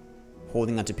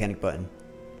holding onto Panic Button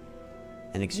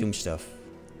and Exhume stuff.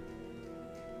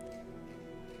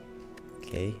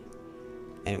 Okay.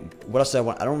 And what else do I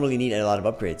want? I don't really need a lot of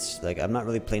upgrades. Like, I'm not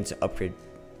really playing to upgrade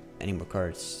any more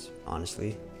cards,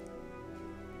 honestly.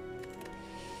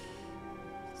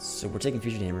 So we're taking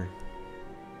Fusion Hammer.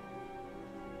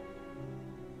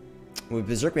 With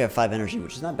Berserk, we have 5 energy,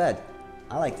 which is not bad.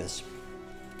 I like this.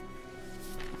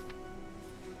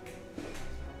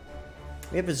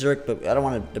 We have Berserk, but I don't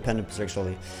want to depend on Berserk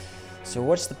solely. So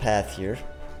what's the path here?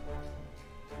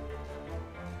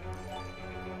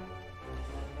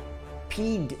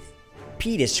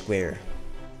 Pedis Square.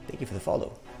 Thank you for the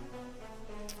follow.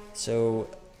 So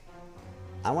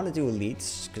I want to do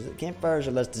elites because campfires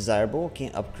are less desirable.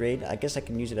 Can't upgrade. I guess I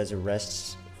can use it as a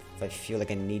rest if I feel like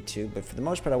I need to. But for the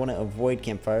most part, I want to avoid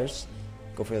campfires.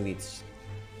 Go for elites.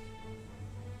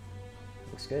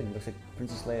 Looks good. Looks like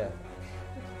Princess Leia.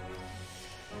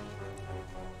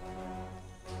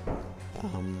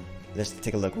 Let's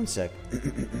take a look. 1 sec.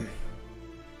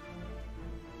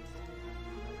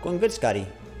 Going good, Scotty.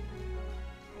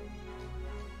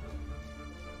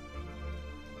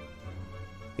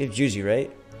 We have Juicy,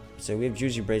 right? So we have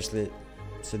Juicy Bracelet.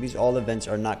 So these all events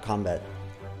are not combat.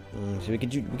 So we could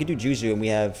do Juzu, and we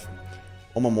have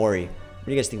Omamori. What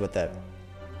do you guys think about that?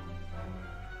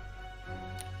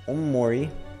 Omamori,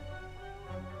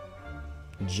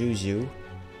 Juzu,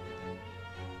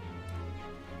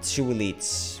 2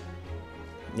 elites.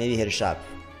 Maybe hit a shop.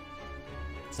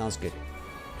 Sounds good.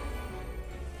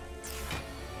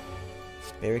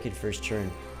 Barricade first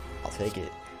turn. I'll take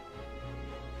it.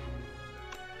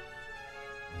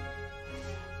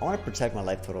 I want to protect my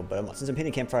life total, but since I'm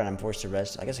hitting campfire and I'm forced to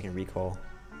rest, I guess I can recall.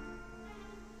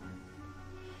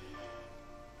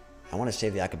 I want to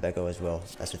save the Akabeko as well.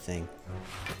 That's the thing.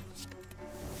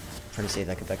 I'm trying to save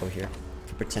the Akabeko here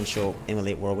for potential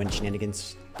Immolate Whirlwind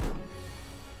shenanigans. Well,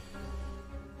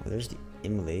 there's the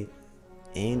Immolate.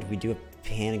 And we do a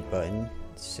Panic Button,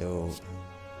 so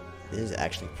this is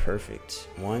actually perfect.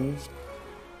 1,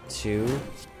 2,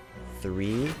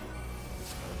 3,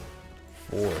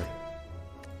 4.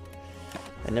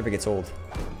 That never gets old.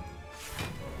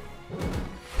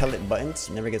 Pellet buttons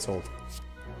never gets old.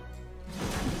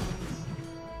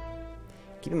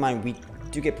 Keep in mind, we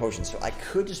do get potions, so I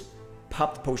could just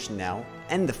pop the potion now,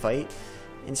 end the fight,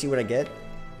 and see what I get.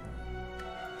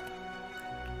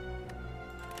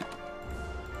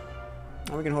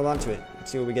 Or we can hold on to it,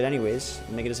 see what we get anyways,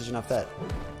 and make a decision off that.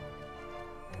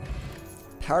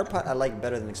 Power Pot I like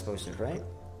better than Explosive, right?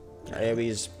 AoE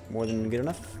is more than good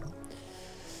enough.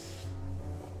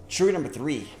 Trigger number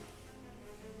 3.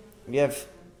 We have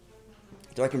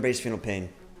Dark Embrace, Final Pain.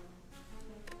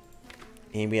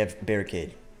 And we have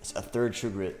Barricade. It's a 3rd True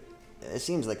Grit. It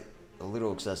seems like a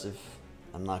little excessive,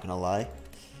 I'm not gonna lie.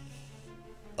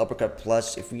 Uppercut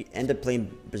Plus, if we end up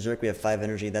playing Berserk, we have 5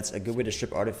 energy. That's a good way to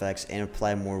strip artifacts and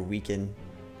apply more Weaken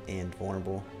and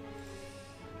Vulnerable.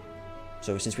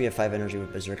 So since we have 5 energy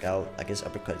with Berserk out, I guess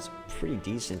Uppercut is pretty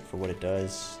decent for what it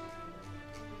does.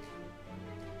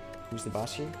 Who's the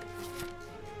boss here?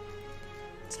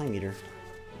 Time Eater.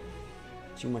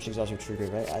 Too much exhaustive trigger,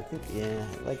 right? I think, yeah,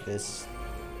 I like this.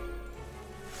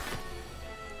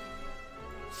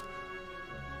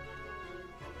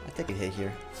 I take a hit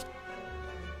here.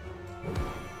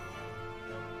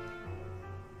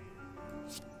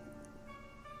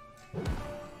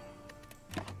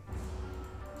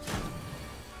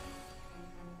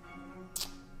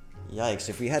 Yikes,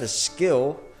 if we had a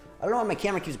skill... I don't know why my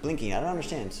camera keeps blinking. I don't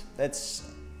understand. That's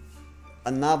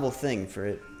a novel thing for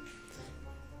it.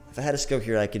 If I had a skill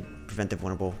here, I could prevent the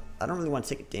vulnerable. I don't really want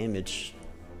to take damage.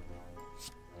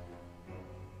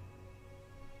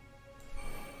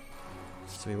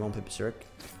 So we won't play Berserk.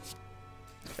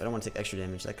 I don't want to take extra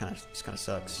damage. That kind of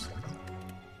sucks.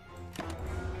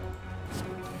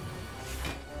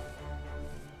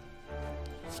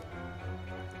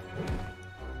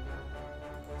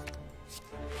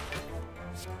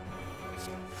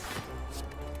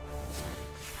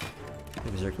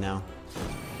 Berserk now.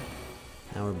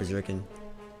 Now we're berserking.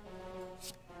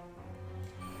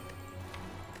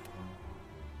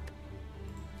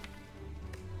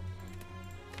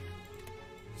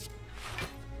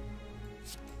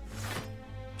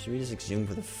 Should we just exhume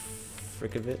for the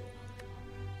frick of it?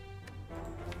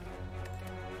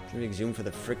 Should we exhume for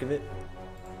the frick of it?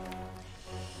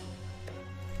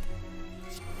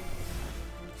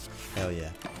 Hell yeah.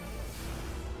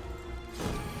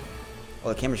 Oh,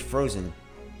 the camera's frozen.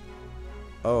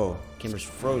 Oh, camera's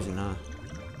frozen, huh?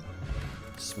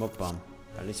 Smoke bomb.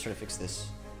 Alright, let's try to fix this.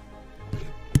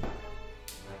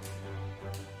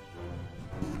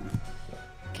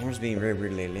 Camera's being very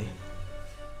weird lately.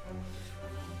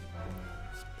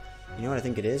 You know what I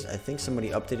think it is? I think somebody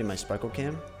updated my sparkle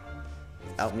cam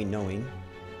without me knowing.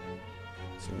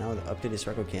 So now the updated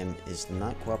sparkle cam is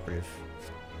not cooperative.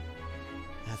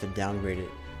 I have to downgrade it.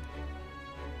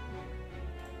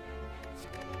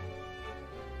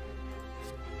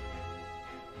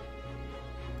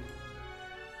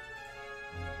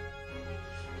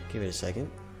 Give it a second.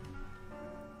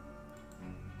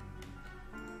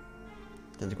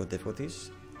 Technical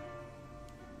difficulties.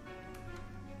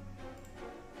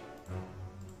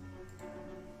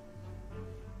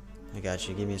 I got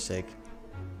you. Give me a sec.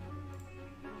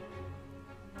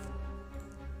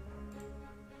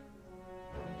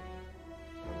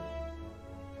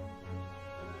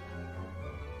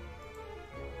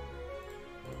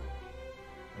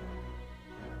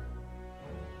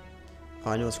 Oh,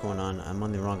 I know what's going on. I'm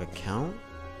on the wrong account.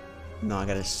 No, I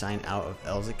gotta sign out of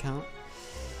L's account.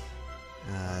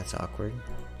 That's awkward.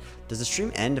 Does the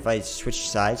stream end if I switch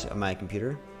sides on my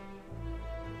computer?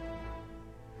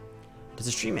 Does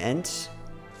the stream end?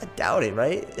 I doubt it,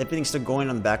 right? Everything's still going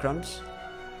on in the background.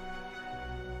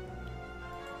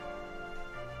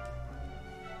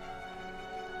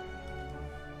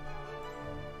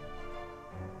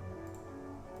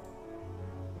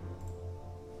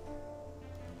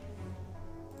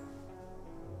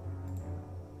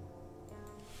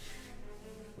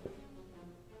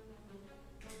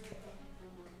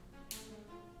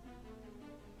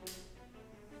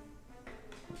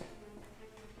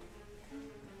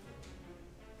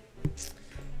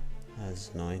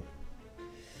 That's annoying.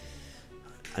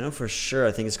 I know for sure,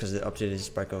 I think it's because the updated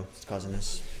Sparko is causing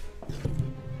this.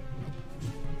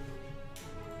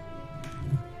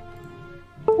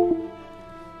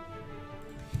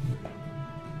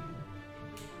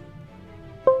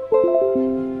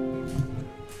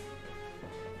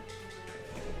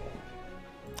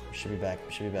 Should be back,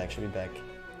 should be back, should be back.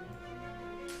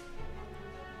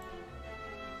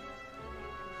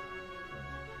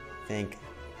 Thank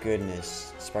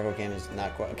goodness. Sparkle Cam is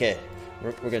not quite. Okay,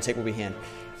 we're gonna take what we can.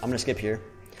 I'm gonna skip here.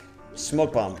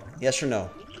 Smoke bomb, yes or no?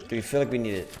 Do we feel like we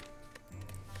need it?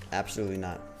 Absolutely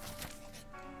not.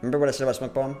 Remember what I said about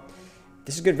smoke bomb?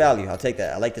 This is good value. I'll take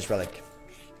that. I like this relic.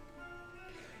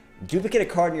 Duplicate a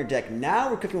card in your deck. Now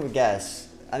we're cooking with gas.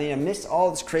 I mean, amidst all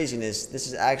this craziness, this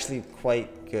is actually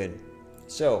quite good.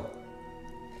 So,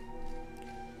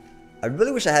 I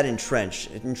really wish I had Entrench.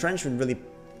 Entrench would really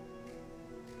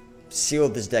seal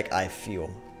this deck, I feel.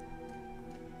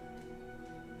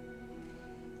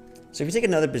 So if we take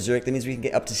another Berserk, that means we can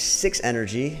get up to 6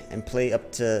 energy and play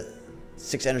up to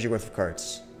 6 energy worth of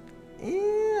cards.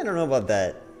 I don't know about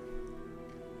that.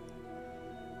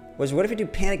 What if we do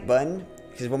Panic Button?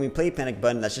 Because when we play Panic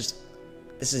Button, that's just...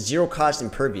 This is 0 cost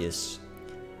impervious.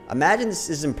 Imagine this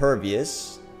is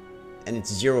impervious and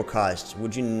it's 0 cost.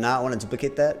 Would you not want to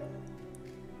duplicate that?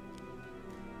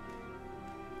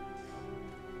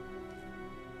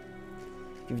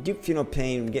 If you do Funeral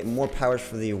Pain, we get more powers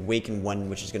for the Awakened one,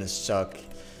 which is going to suck.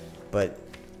 But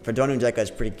for Donu Deca, it's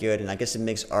pretty good, and I guess it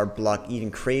makes our block even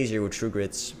crazier with True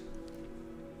Grits.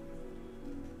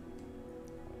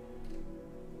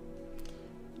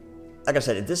 Like I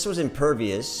said, if this was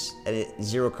impervious and it's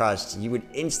 0 cost, you would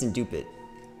instant dupe it.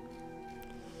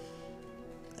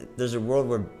 There's a world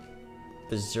where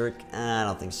Berserk... I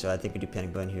don't think so. I think we do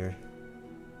Panic Button here.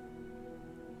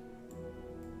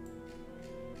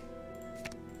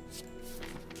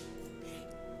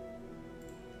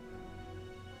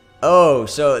 Oh,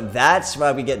 so that's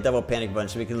why we get double Panic Button,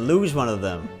 so we can lose one of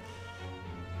them.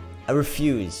 I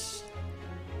refuse.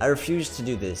 I refuse to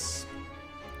do this.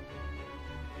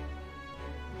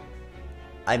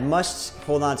 I must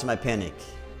hold on to my panic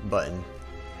button.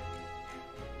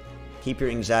 Keep your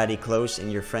anxiety close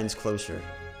and your friends closer.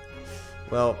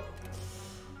 Well,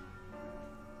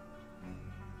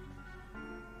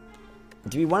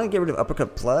 do we want to get rid of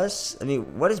Uppercut Plus? I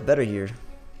mean, what is better here?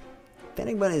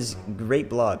 Panic Button is great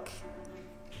block.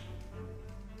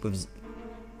 With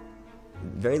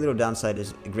very little downside,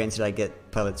 is granted I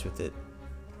get pellets with it.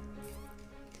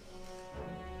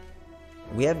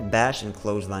 We have Bash and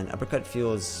Clothesline. Uppercut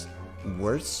feels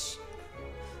worse.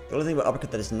 The only thing about Uppercut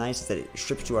that is nice is that it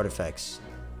strips 2 artifacts.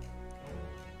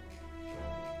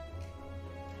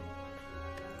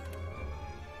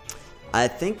 I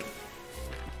think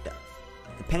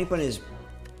the Panic Button is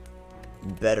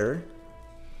better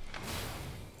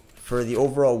for the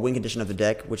overall win condition of the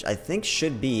deck, which I think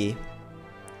should be...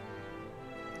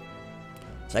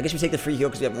 So I guess we take the free heal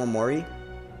because we have more Mori.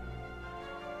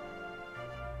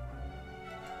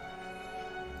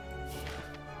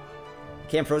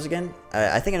 Cam froze again?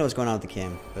 I think I know what's going on with the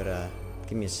cam, but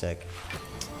give me a sec.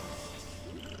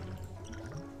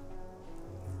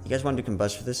 You guys want to do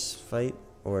Combust for this fight?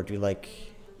 Or do you like...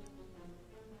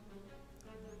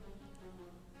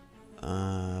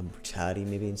 Brutality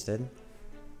maybe instead?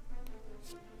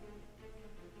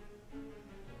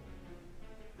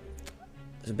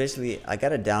 So basically, I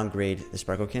gotta downgrade the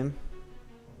Sparkle Cam.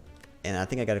 And I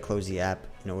think I gotta close the app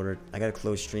in order... I gotta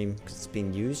close stream because it's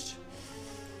being used.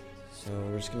 So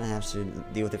we're just gonna have to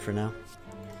deal with it for now.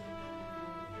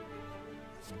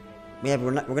 Yeah,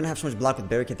 we're gonna have so much block with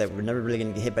Barricade that we're never really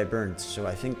gonna get hit by burns. So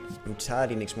I think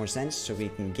Brutality makes more sense, so we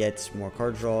can get more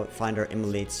card draw, find our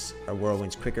Immolates, our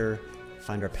Whirlwinds quicker,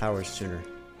 find our powers sooner.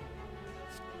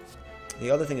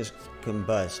 The other thing is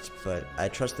Combust, but I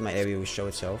trust that my area will show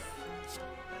itself.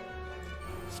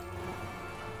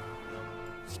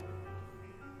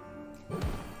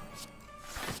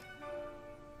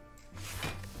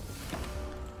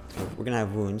 We're gonna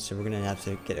have wounds, so we're gonna have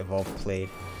to get Evolve played.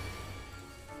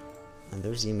 And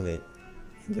there's the Immolate.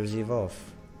 And there's the Evolve.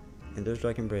 And there's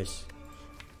Dark Embrace.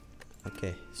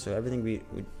 Okay, so everything we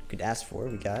could ask for,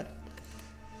 we got.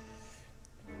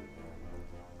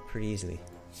 Pretty easily.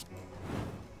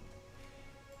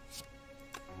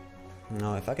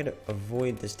 Now, if I could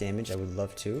avoid this damage, I would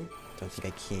love to. Don't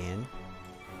think I can.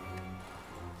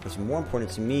 What's more important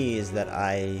to me is that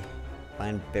I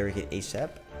find Barricade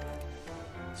ASAP.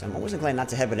 So I'm always inclined not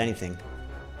to headbutt anything.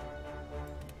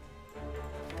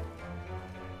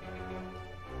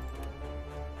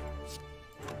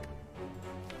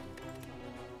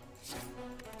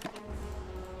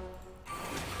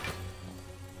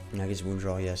 Now I guess wound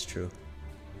draw, yes, true.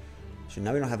 So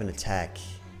now we don't have an attack.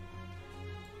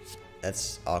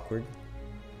 That's awkward.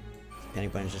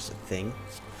 Panic Button is just a thing.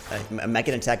 I might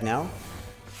get an attack now.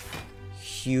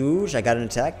 Huge, I got an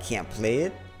attack, can't play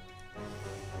it.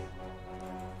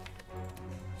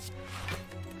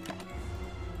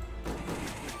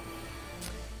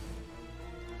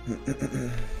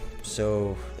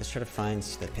 So let's try to find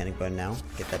that Panic Button now.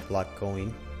 Get that block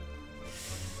going.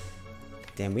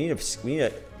 Damn, we need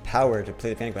a power to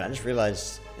play the Panic Button. I just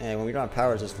realized, when we don't have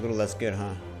powers, it's a little less good,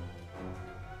 huh?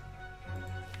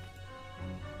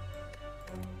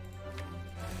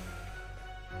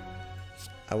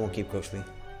 I won't keep Ghostly.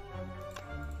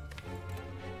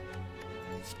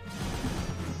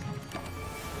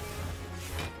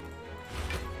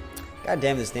 God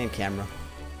damn this damn camera.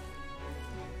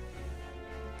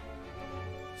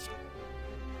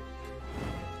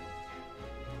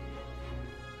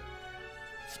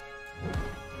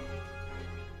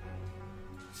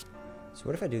 So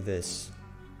what if I do this?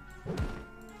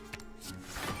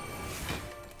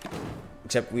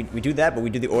 Except we do that, but we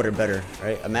do the order better,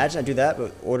 right? Imagine I do that,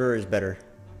 but order is better.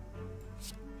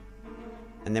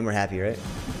 And then we're happy, right?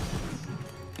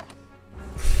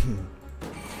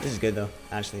 This is good though,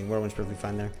 actually. Whirlwind's perfectly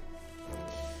fine there.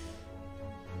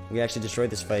 We actually destroyed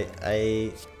this fight.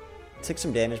 I took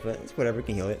some damage, but it's whatever, we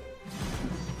can heal it.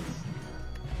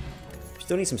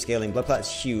 Still need some scaling. Blood Clot is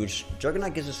huge.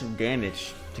 Juggernaut gives us some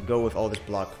damage to go with all this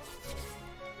block.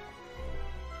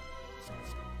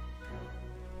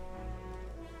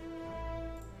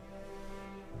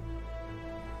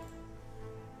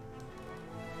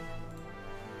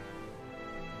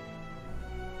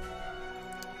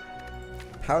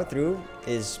 Power Through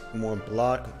is more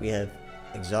block. We have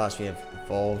Exhaust, we have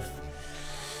Evolve.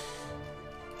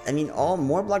 I mean,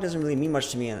 more block doesn't really mean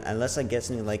much to me unless I get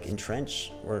something like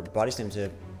Entrench or Body Slam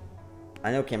to...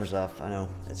 I know camera's off. I know.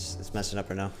 It's messing up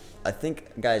right now. I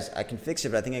think, guys, I can fix it,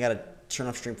 but I think I gotta turn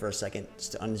off stream for a second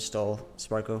just to uninstall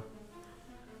Sparko.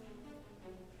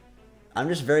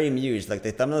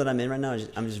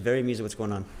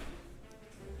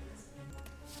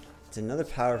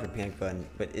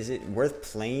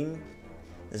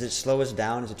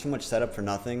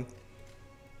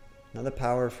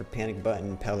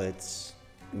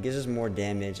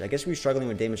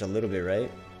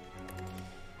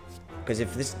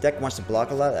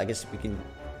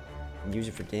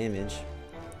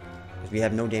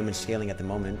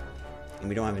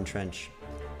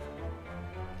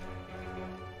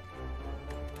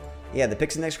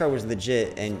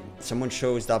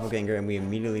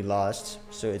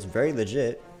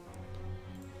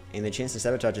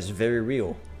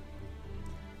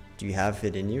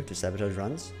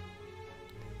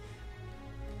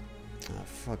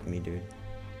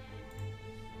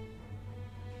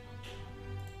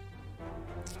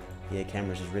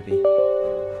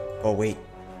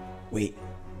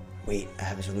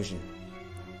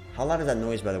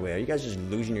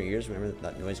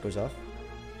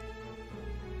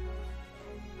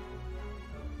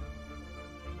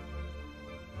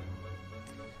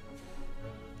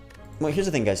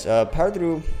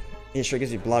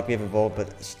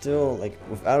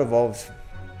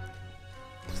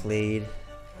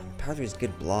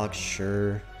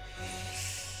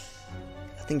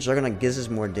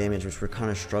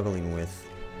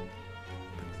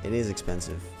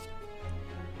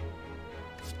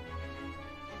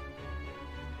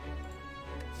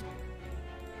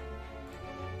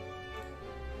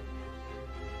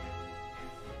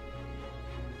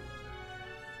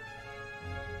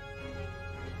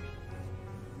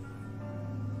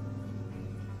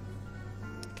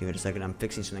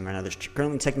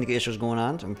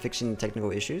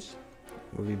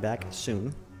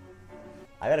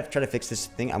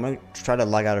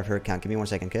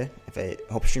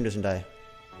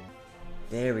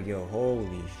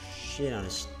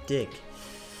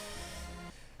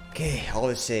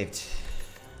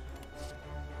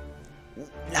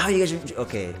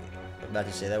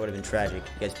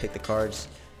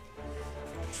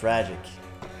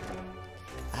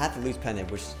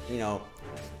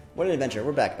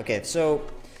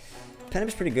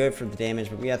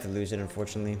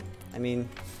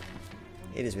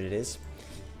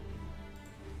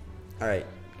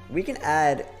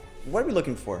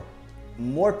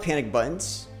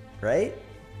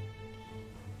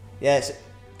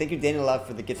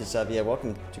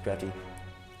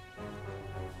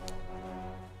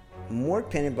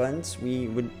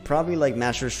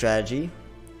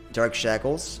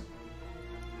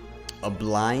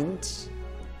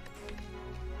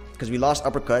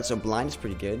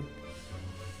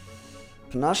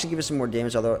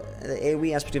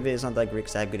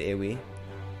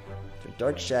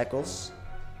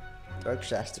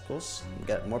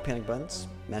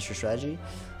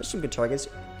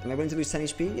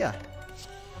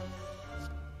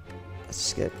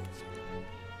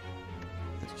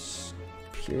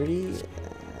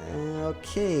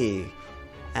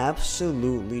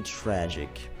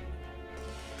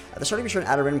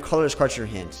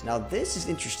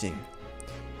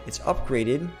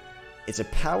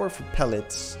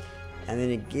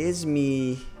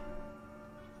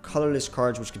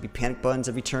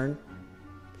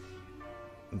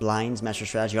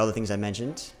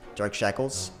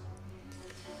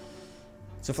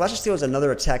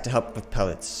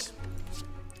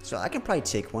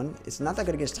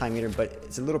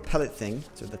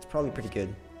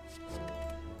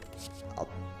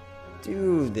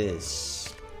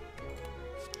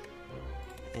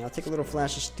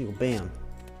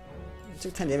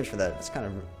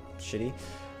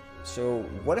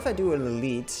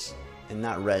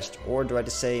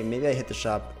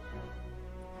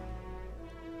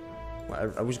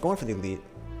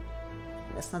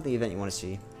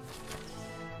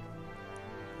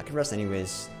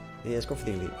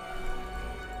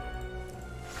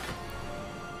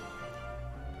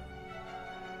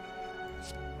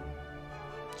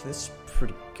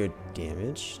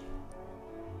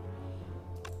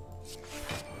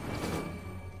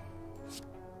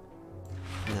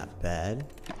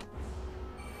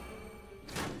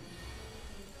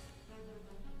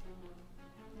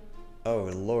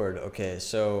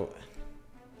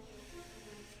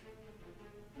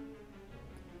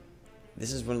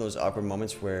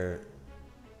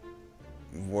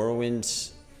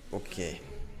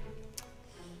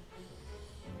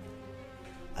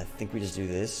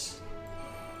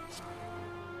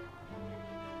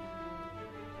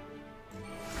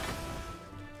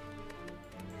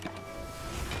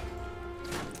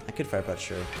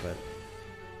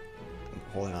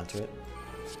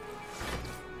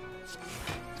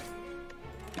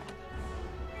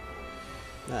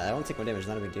 Nah, I don't take more damage,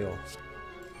 not a big deal.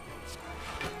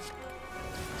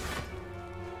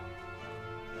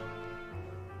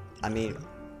 I mean,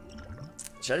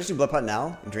 should I just do Blood Pot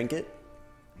now and drink it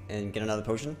and get another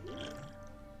potion?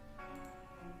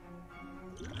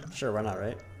 Sure, why not,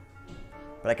 right?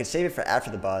 But I could save it for after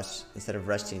the boss instead of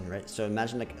resting, right? So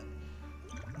imagine like,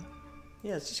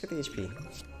 yeah, let's just get the HP.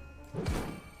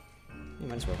 You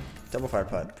might as well. Double Fire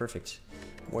Pot, perfect.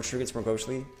 More triggers, more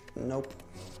ghostly? Nope.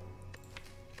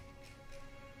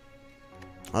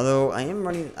 Although I am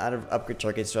running out of upgrade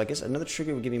targets, so I guess another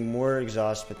trigger would give me more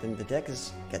exhaust, but then the deck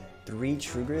has got 3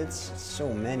 triggers,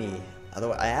 so many.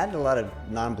 Although I added a lot of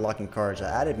non-blocking cards. I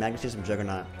added Magnetism,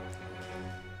 Juggernaut.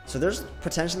 So there's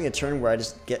potentially a turn where I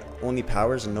just get only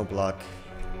powers and no block.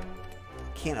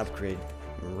 Can't upgrade.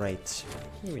 Right.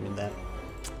 We did that.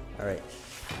 Alright.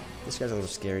 This guy's a little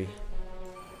scary.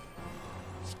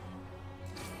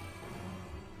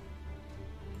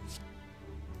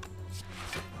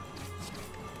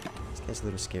 This guy's a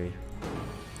little scary.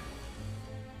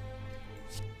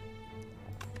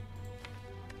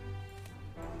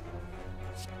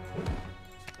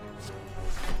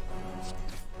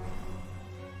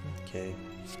 Okay.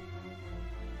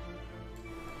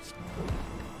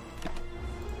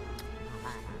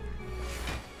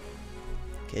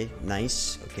 Okay,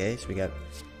 nice. Okay, so we got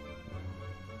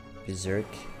Berserk,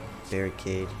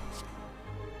 Barricade,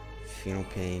 Phenol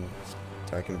Pain,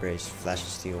 Dark Embrace, Flash of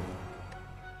Steel.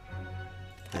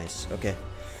 Nice. Okay.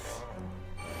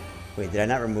 Wait, did I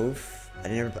not remove? I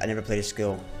never played a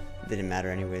skill. It didn't matter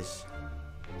anyways.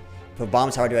 Put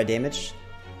bombs. How do I damage?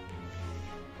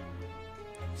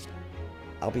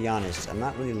 I'll be honest, I'm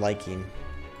not really liking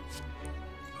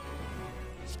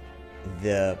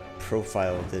the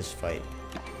profile of this fight.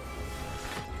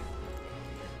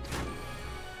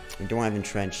 We don't have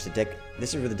Entrench. The deck,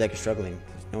 this is where the deck is struggling.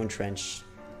 There's no Entrench.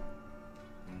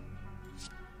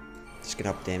 Just get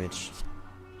up damage.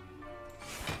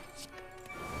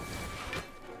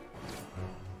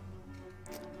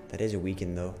 That is a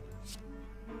weaken though.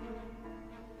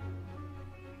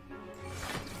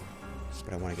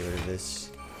 But I want to get rid of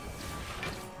this.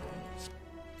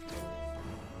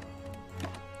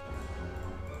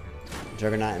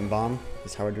 Juggernaut and Bomb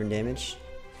is how we're doing damage. So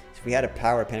if we had a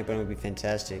power, Panic Button would be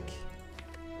fantastic.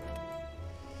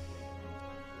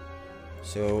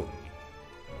 So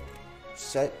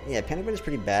yeah, Panic Button is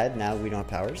pretty bad now we don't have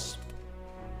powers.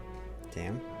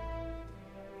 Damn.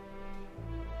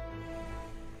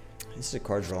 This is a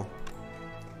card draw.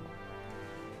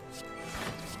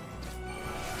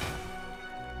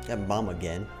 Got Bomb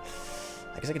again.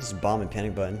 I guess I could just Bomb and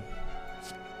Panic Button.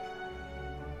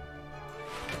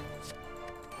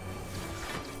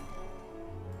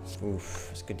 Oof,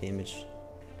 that's good damage.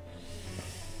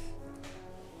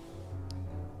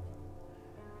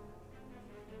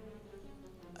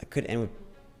 I could end with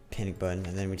Panic Button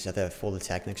and then we just have to have full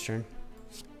attack next turn.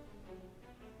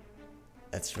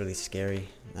 That's really scary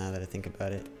now that I think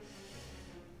about it.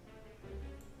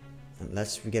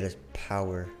 Unless we get a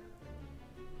power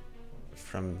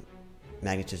from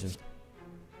Magnetism.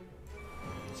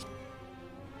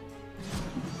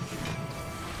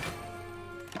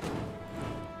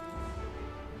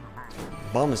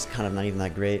 Bomb is kind of not even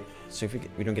that great, so if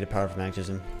we don't get a power from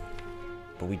Magnetism,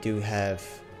 but we do have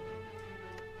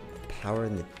power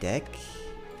in the deck.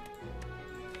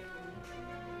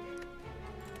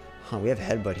 Huh, we have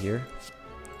Headbutt here.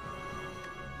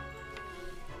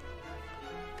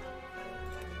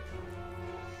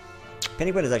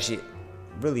 Panic Button is actually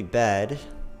really bad,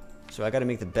 so I gotta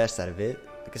make the best out of it.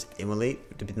 I guess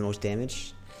Immolate to be the most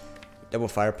damage. Double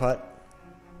Fire Pot.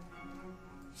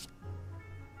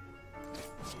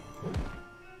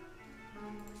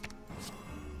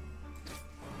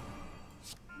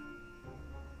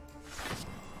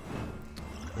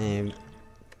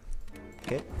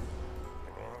 Okay.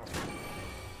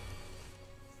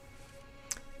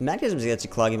 Magnetism is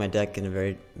actually clogging my deck in a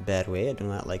very bad way. I do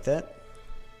not like that.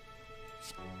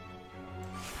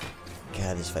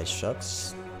 God, this fight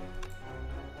sucks.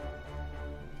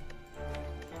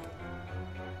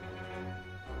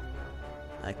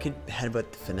 I could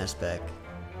headbutt the finesse back.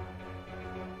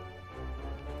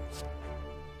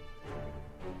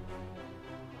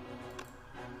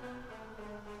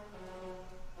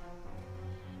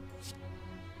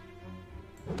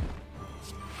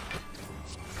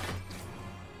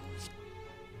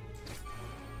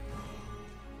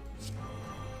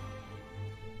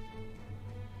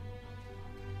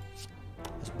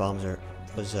 Bombs are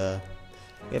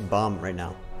we have Bomb right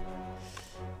now.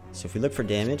 So if we look for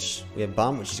damage, we have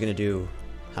Bomb, which is gonna do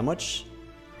how much?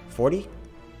 40?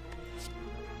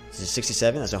 This is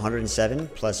 67. That's 107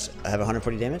 plus I have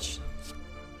 140 damage.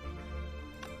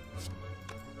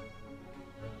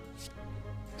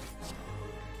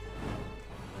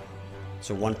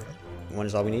 So one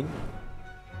is all we need.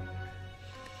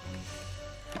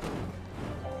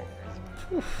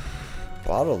 Whew.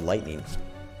 Bottle of lightning.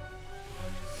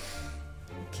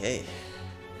 Okay.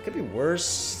 Could be worse.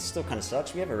 Still kind of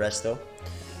sucks. We have a rest though.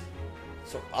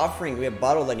 So offering, we have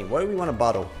bottle of lightning. What do we want to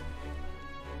bottle?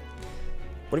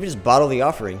 What if we just bottle the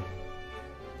offering?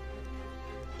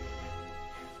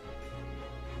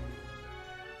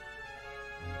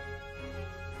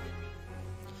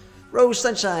 Rose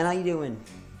Sunshine, how you doing?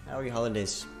 How are your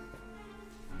holidays?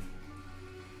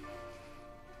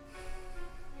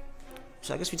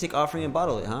 So I guess we take offering and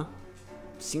bottle it, huh?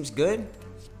 Seems good.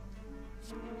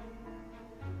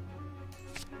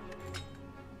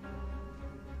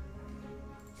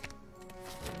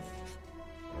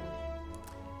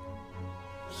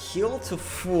 Heal to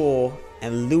full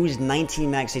and lose 19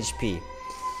 max HP.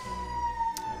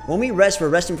 When we rest, we're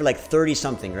resting for like 30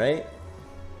 something, right?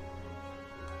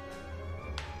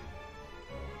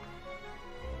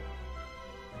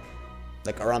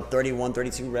 Like around 31,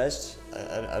 32 rest.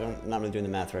 I'm not really doing the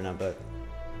math right now, but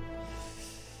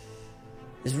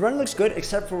this run looks good,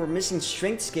 except for we're missing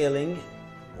strength scaling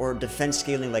or defense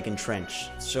scaling like in Trench.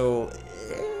 So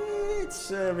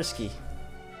it's risky.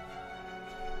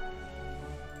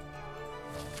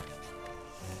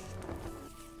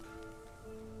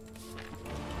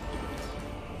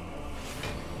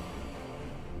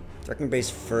 Wrecking base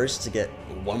first to get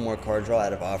one more card draw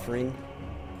out of offering.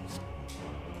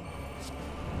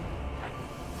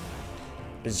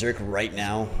 Berserk right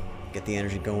now. Get the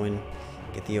energy going.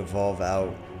 Get the evolve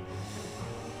out.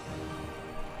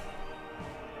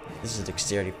 This is a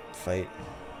dexterity fight.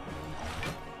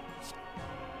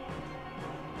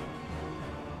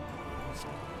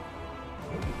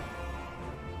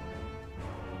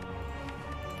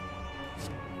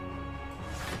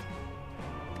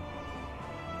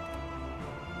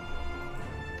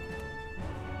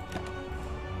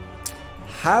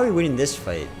 How are we winning this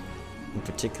fight in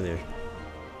particular?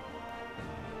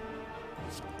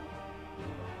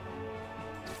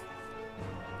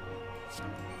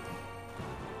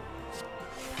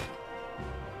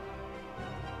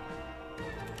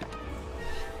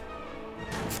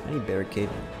 I need Barricade.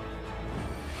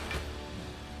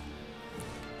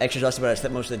 Extra just about I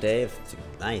slept most of the day.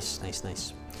 Nice, nice,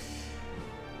 nice.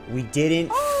 We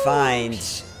didn't find...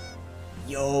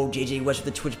 Yo, JJ West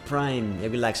with the Twitch Prime. Yeah,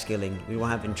 we lack scaling. We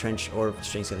won't have entrench or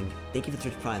strength scaling. Thank you for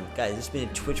Twitch Prime. Guys, this has been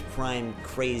a Twitch Prime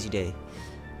crazy day.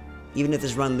 Even if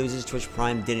this run loses, Twitch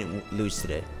Prime didn't lose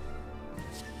today.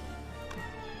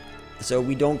 So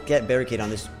we don't get Barricade on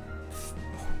this.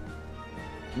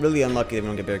 Really unlucky that we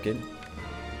don't get Barricade.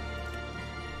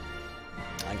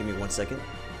 Give me 1 second.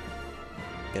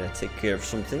 Gotta take care of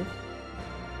something.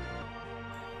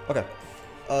 Okay.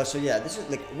 So yeah, this is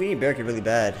like, we need Barricade really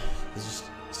bad. This is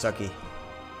sucky.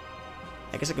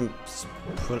 I guess I can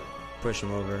push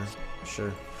him over.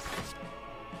 Sure.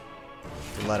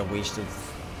 A lot of waste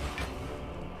of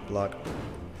block.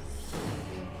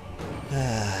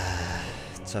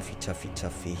 Toughy, toughy,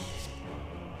 toughy.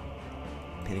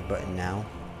 Panic button now.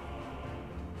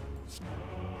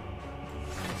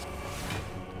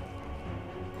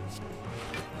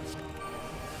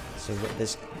 So what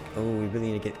this... Oh, we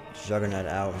really need to get Juggernaut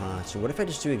out, huh? So what if I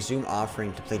just do Exhume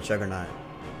Offering to play Juggernaut?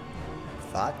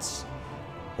 Thoughts?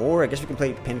 Or I guess we can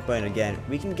play Panic Button again.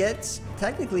 We can get,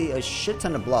 technically, a shit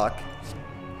ton of block.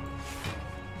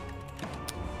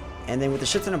 And then with a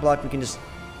shit ton of block, we can just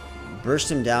burst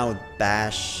him down with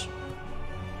Bash.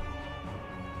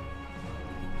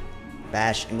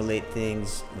 Bash, Immolate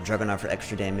things, Juggernaut for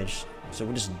extra damage. So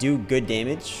we'll just do good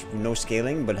damage, no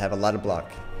scaling, but have a lot of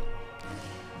block.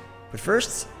 But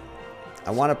first,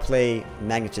 I want to play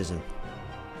Magnetism.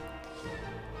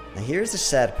 Now here's the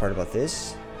sad part about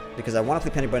this, because I want to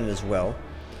play Panic Button as well,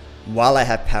 while I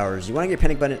have powers. You want to get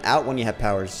Panic Button out when you have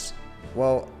powers.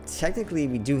 Well, technically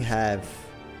we do have...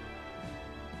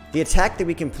 The attack that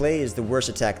we can play is the worst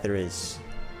attack there is.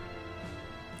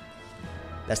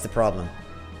 That's the problem.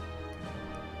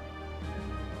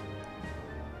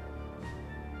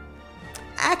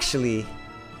 Actually,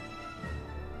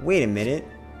 wait a minute.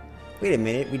 Wait a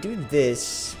minute, we do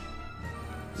this,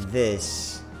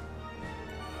 this,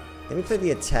 then we play the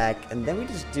attack, and then we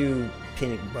just do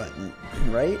Panic Button,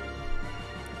 right?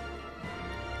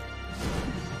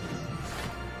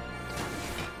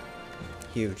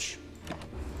 Huge.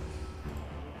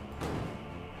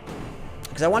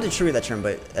 Because I wanted to trigger that turn,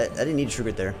 but I didn't need to trigger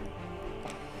it there.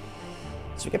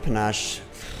 So we get Panache.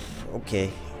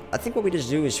 Okay. I think what we just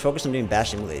do is focus on doing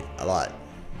Bash Immolate a lot.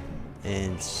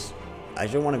 And I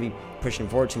don't want to be pushing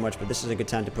forward too much, but this is a good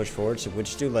time to push forward. So we'll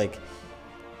just do like...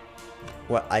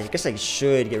 Well, I guess I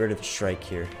should get rid of Strike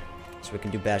here. So we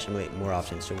can do Bash Immolate more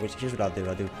often. So here's what I'll do.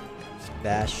 I'll do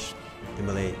Bash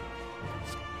Immolate.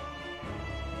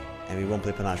 And we won't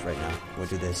play Panache right now. We'll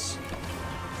do this.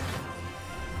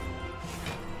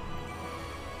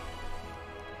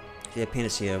 Yeah,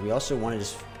 Panacea. We also want to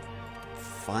just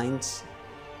find...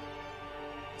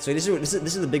 So this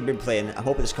is the big play, and I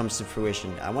hope this comes to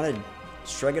fruition. I want to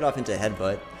shrug it off into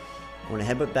Headbutt. I want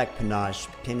to Headbutt back Panache.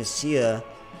 Panacea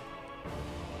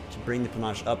to bring the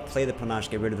Panache up. Play the Panache,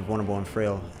 get rid of the Vulnerable and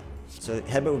Frail. So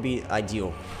Headbutt would be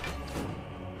ideal.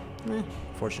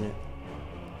 Fortunate.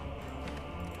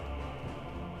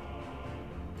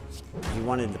 You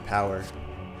wanted the power.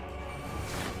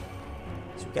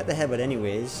 So we got the Headbutt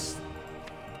anyways.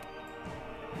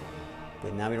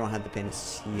 But now we don't have the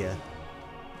Panacea.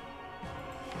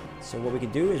 So what we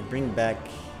could do is bring back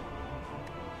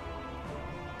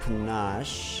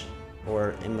Panache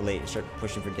or Immolate and start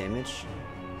pushing for damage.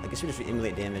 I guess we just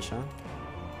Immolate damage, huh?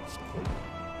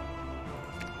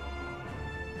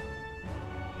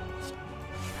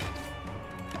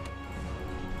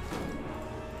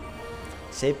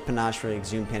 Save Panache for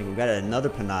Exhume Panic. We got another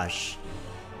Panache.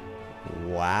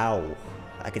 Wow.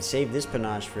 I could save this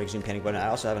Panache for Exhume Panic Button. I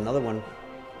also have another one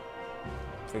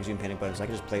for Exhume Panic Button, so I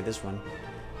can just play this one.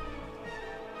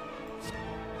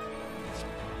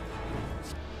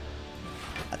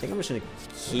 I think I'm just gonna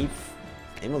keep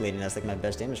Immolating. That's like my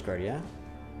best damage card, yeah?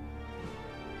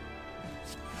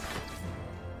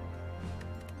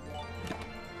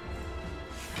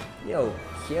 Yo,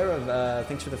 Kiera,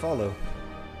 thanks for the follow.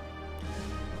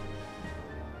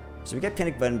 So we got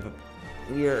Panic Button, but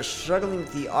we are struggling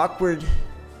with the awkward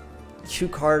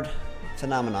 2-card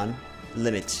phenomenon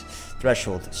limit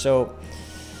threshold. So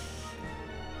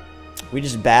we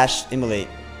just bash Immolate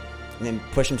and then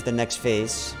push him to the next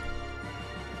phase.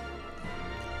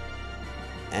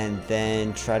 And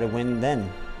then try to win then.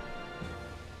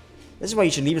 This is why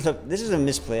you should leave yourself. This is a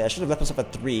misplay. I should have left myself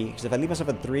at 3. Because if I leave myself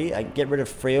at 3, I get rid of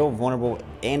Frail, Vulnerable,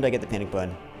 and I get the Panic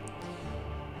Button.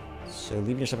 So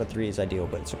leaving yourself at 3 is ideal,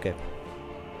 but it's okay.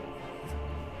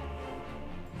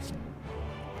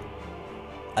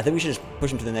 I think we should just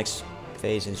push him to the next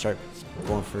phase and start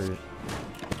going for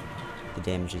the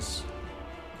damages.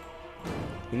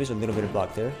 We lose a little bit of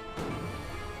block there.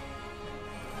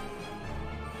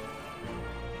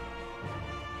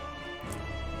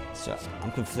 So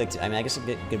I'm conflicted. I mean, I guess I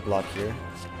get good block here.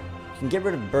 You can get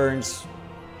rid of burns,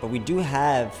 but we do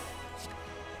have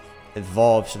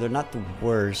Evolve, so they're not the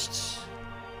worst.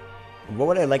 What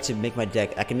would I like to make my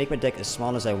deck? I can make my deck as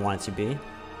small as I want it to be.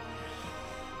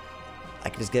 I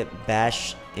can just get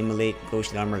Bash, Immolate,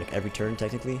 Ghostly Armor like every turn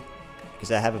technically,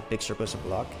 because I have a big surplus of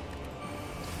block.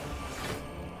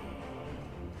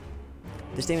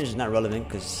 This damage is not relevant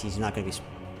because he's not going to be...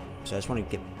 So I just want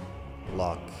to get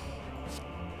block.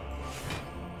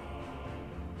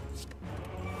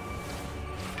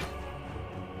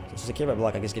 Since I care about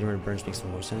block, I guess getting rid of burns makes the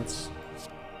most sense.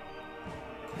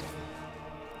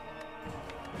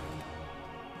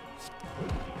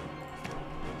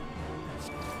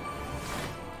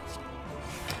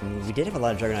 We did have a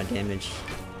lot of Juggernaut damage.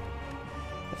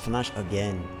 Panache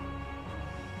again.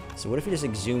 So what if we just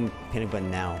Exhume Panic Button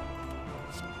now?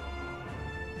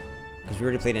 Because we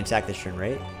already played an attack this turn,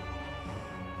 right?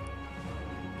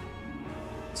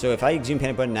 So if I Exhume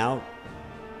Panic Button now...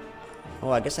 Oh,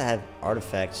 I guess I have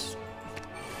artifacts.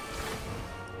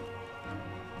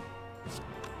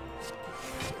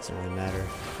 Doesn't really matter.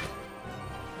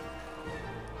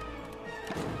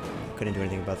 Couldn't do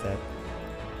anything about that.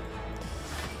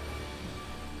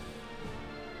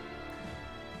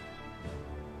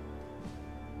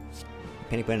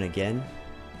 Panic Button again.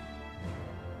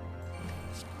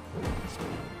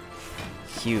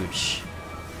 Huge.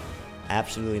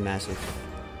 Absolutely massive.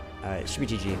 Alright, should be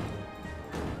GG.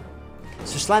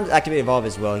 So Slime's activate Evolve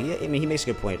as well. I mean, he makes a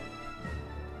good point.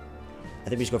 I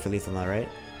think we just go for lethal now, right?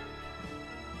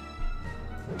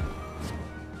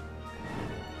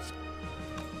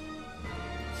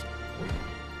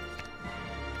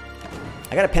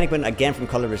 I got a Panic Button again from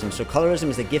Colorism. So Colorism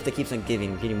is the gift that keeps on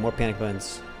giving. Getting more Panic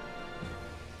Buttons.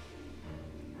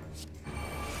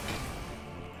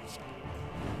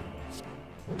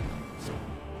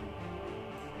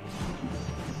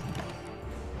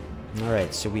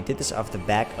 Alright, so we did this off the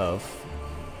back of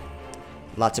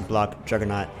lots of block,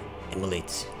 Juggernaut,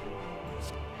 Immolate.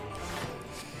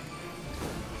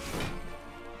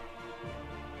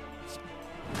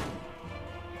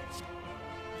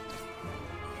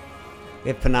 We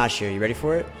have Panache here. You ready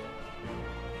for it?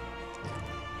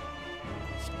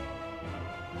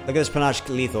 Look at this Panache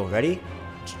lethal. Ready?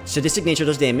 Sadistic nature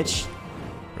does damage.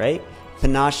 Right?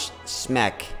 Panache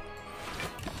smack.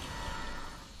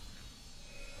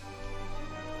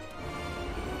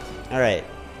 Alright.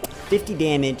 50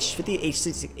 damage. 50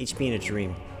 HP in a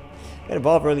dream. Gotta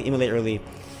evolve early, immolate early.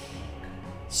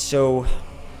 So...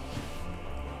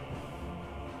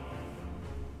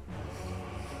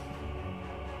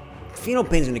 Pheno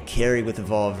Pain's gonna carry with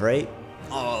evolve, right?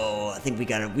 Oh, I think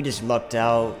we just lucked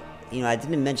out. You know, I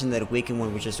didn't mention that Awakened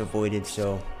one was just avoided,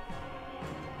 so...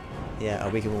 Yeah,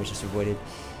 Awakened one was just avoided.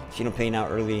 Pheno Pain out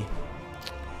early.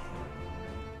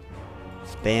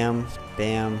 Bam,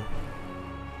 bam.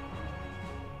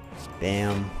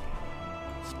 Bam.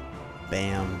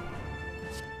 Bam.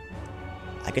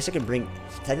 I guess I could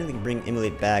technically bring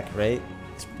Immolate back, right?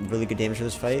 It's really good damage for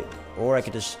this fight. Or I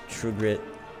could just True Grit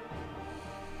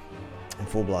and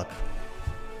full block.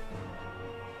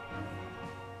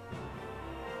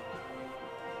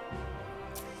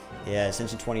 Yeah,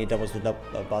 Ascension 20 doubles the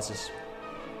bosses.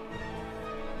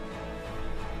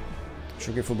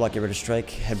 True Grit, full block, get rid of strike,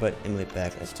 headbutt, Immolate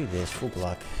back. Let's do this, full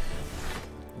block.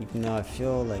 Even though I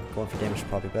feel like going for damage is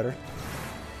probably better.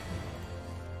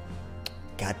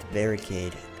 Got the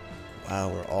Barricade. Wow,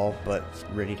 we're all but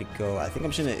ready to go. I think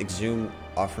I'm just gonna Exhume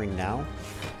Offering now.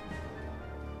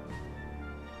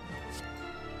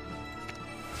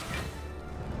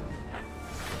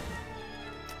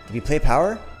 Did we play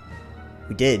power?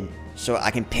 We did. So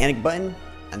I can panic button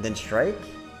and then strike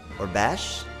or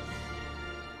bash.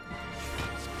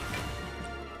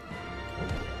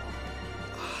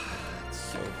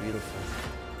 So beautiful.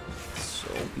 So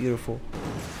beautiful.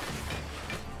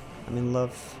 I'm in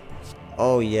love.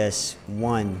 Oh yes.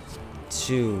 1,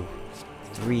 2,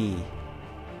 3.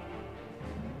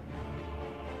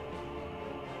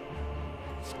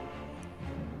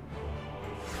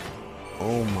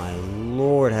 Oh my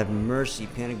lord, have mercy,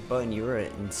 panic button, you're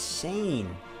insane.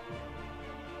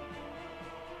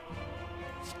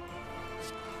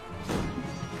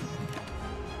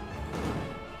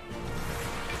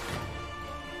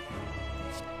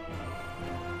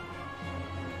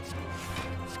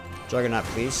 Juggernaut,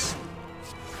 please.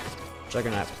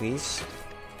 Juggernaut, please.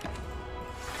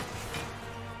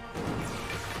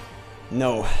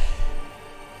 No.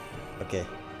 Okay.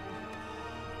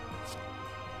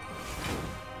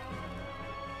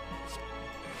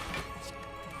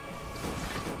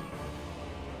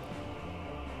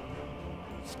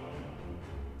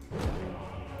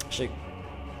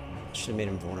 Should have made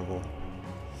him vulnerable.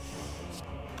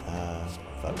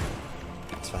 Fuck.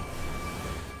 It's fine.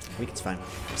 It's fine.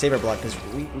 Save our block, because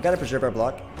we gotta preserve our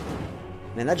block.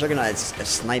 Man, that Juggernaut is a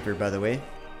sniper, by the way.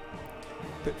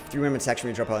 Put 3 random attacks when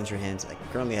you drop out into your hands. I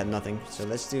currently have nothing, so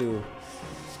let's do...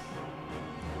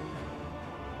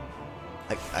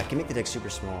 I can make the deck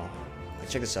super small. Like,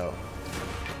 check this out.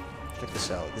 Check this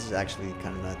out. This is actually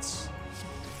kind of nuts.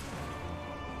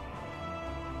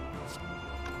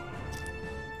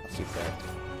 I'll keep that.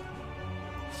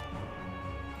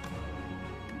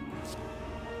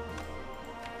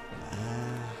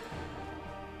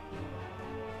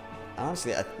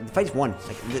 Honestly, the fight's won.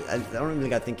 Like, I don't really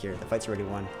gotta think here. The fight's already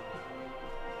won.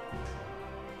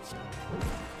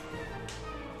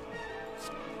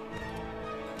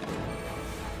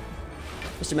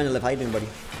 Mr. Mendeleev, how you doing, buddy?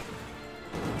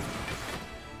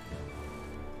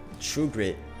 True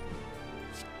Grit.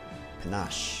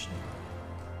 Panache.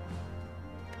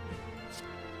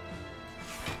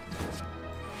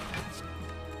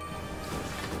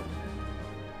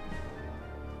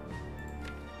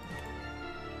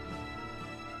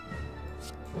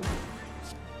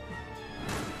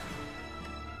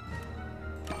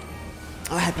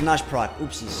 Oh, I had Panache proc.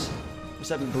 Oopsies.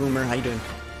 What's up, Boomer? How you doing?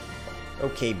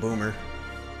 Okay, Boomer.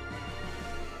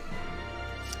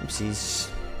 Oopsies.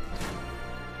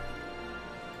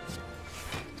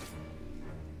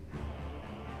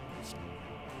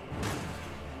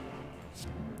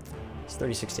 It's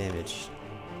 36 damage.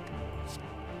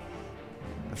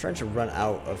 I'm trying to run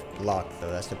out of block,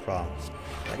 though. That's the problem.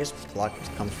 I guess block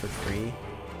comes for free.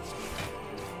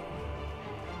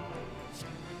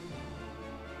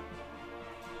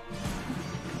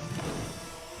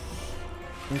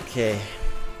 Okay.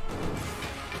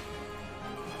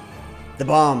 The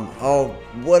bomb. Oh,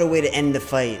 what a way to end the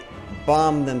fight.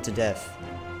 Bomb them to death.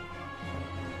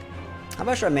 How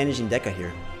about start managing Deca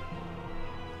here?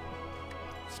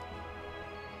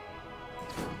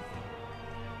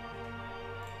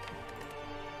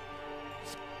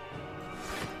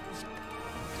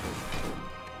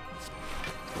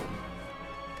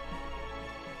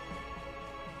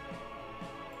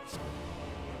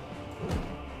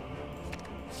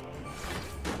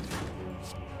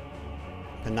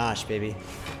 Panache, baby.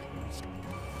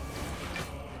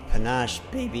 Panache,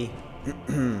 baby.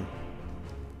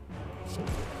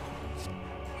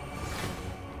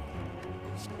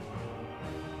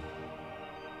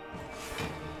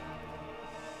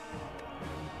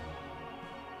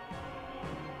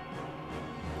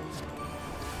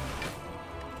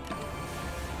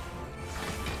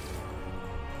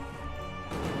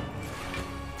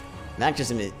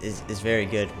 Magnetism is very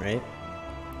good, right?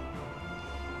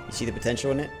 You see the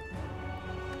potential in it?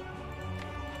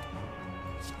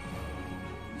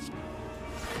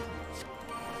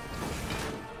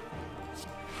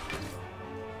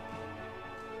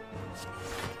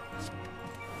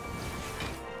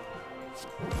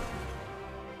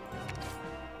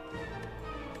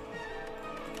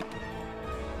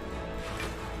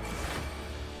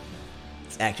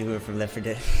 It's actually Boomer from Left 4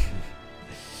 Dead.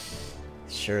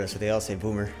 Sure, that's what they all say,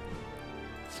 Boomer.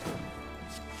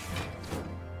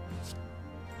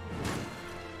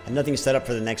 And nothing set up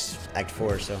for the next Act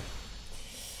 4, so.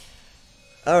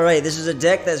 Alright, this is a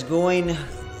deck that's going...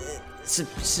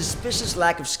 suspicious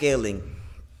lack of scaling.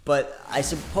 But I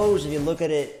suppose if you look at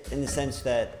it in the sense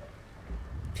that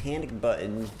Panic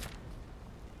Button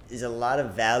is a lot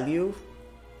of value.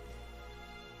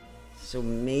 So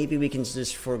maybe we can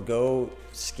just forego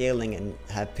scaling and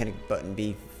have Panic Button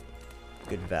be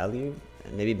good value.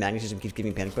 And maybe Magnetism keeps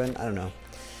giving Panic Button. I don't know.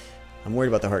 I'm worried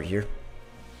about the heart here.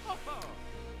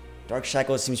 Dark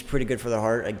Shackle seems pretty good for the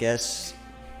heart, I guess.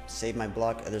 Save my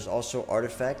block. There's also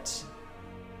Artifact.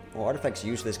 Well, Artifact's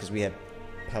useless because we have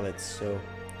Pellets, so...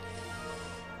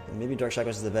 And maybe Dark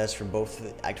Shackles is the best for both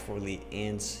the Act 4 Elite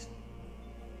and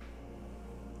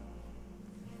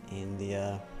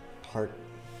the heart.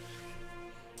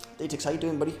 Datix, how you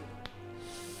doing, buddy?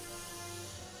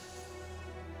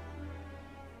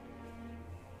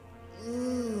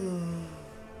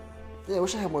 Yeah, I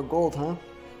wish I had more gold, huh?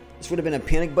 This would have been a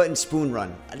Panic Button Spoon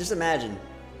run. I just imagine.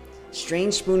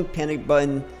 Strange Spoon, Panic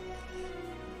Button,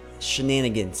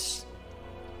 shenanigans.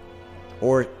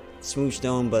 Or Smooth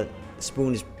Stone, but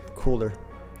Spoon is cooler.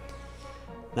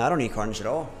 No, I don't need Carnage at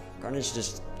all. Carnage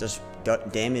just does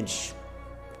damage.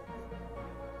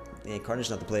 Yeah, Carnage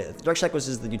is not the play. Dark Shackles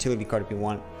is the utility card if you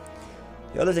want.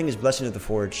 The other thing is Blessing of the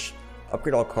Forge.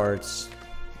 Upgrade all cards,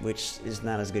 which is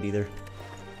not as good either.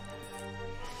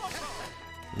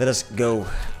 Let us go.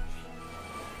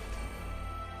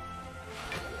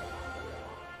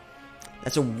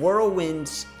 That's a Whirlwind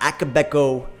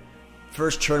Akabeko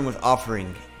first turn with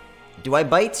Offering. Do I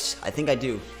bite? I think I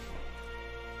do.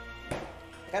 I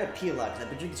gotta pee a lot because I've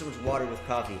been drinking so much water with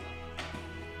coffee.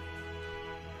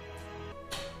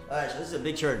 Alright, so this is a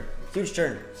big turn. Huge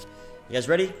turn. You guys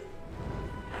ready?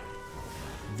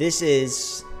 This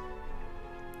is...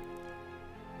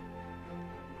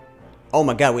 Oh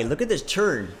my god, wait, look at this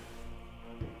turn.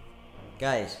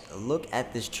 Guys, look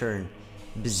at this turn.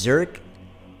 Berserk,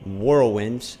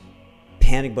 Whirlwind,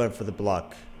 Panic Button for the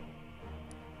block.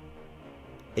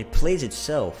 It plays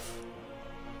itself.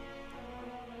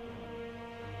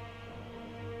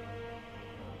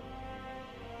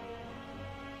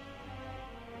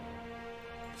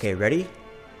 Okay, ready?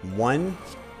 1,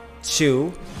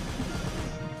 2,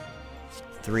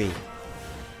 3.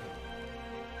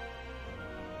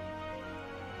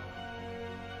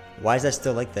 Why is that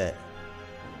still like that?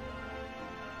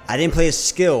 I didn't play a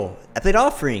skill. I played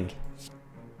Offering.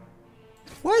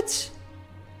 What?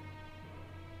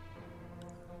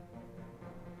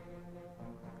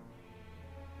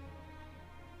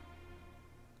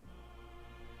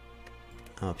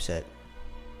 I'm upset.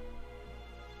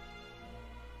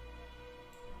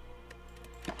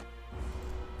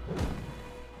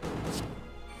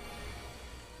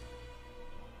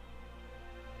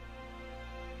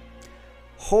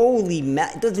 Holy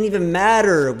it doesn't even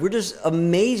matter. We're just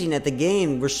amazing at the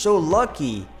game. We're so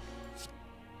lucky.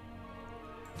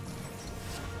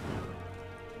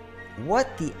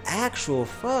 What the actual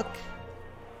fuck?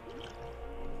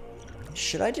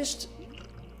 Should I just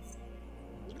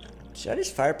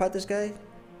fire pot this guy?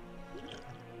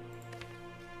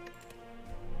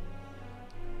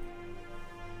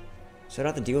 So I don't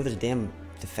have to deal with this damn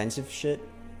defensive shit?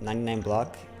 99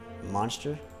 block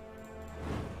monster?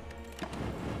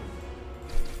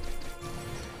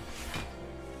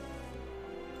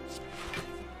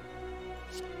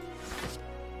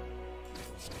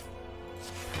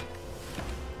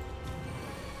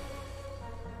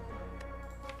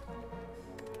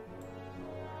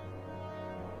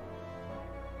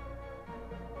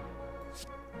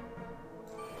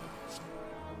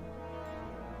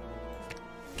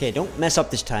 Okay, don't mess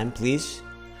up this time, please.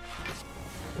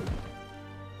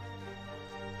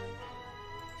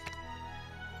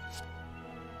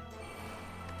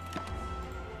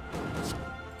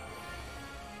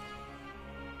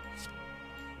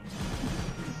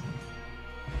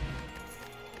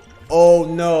 Oh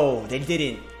no, they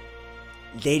didn't.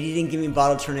 They didn't give me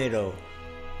Bottle Tornado.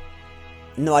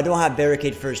 No, I don't have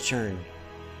Barricade first turn.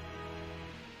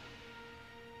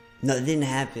 No, it didn't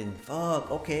happen. Fuck,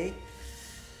 okay.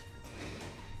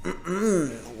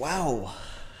 Wow.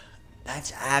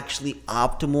 That's actually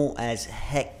optimal as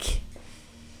heck.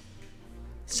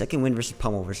 Second wind versus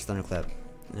Pummel versus Thunderclap.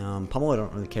 Pummel I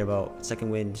don't really care about. Second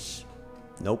wind,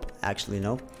 nope. Actually,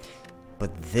 no.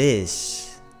 But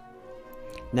this.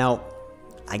 Now,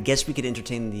 I guess we could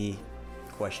entertain the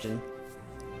question.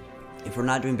 If we're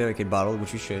not doing Barricade Bottle,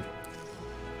 which we should.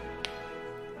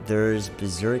 There's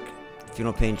Berserk,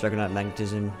 Funeral Pain, Juggernaut,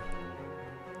 Magnetism.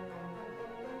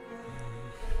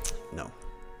 No.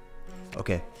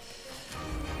 Okay.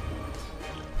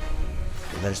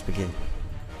 Let us begin.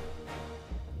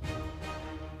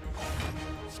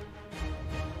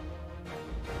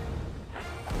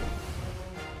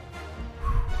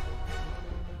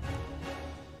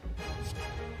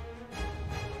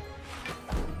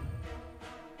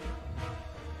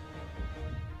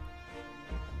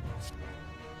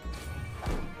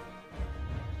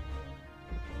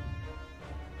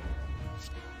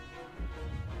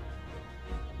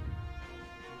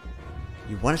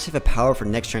 You want to save a power for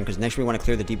next turn because next we want to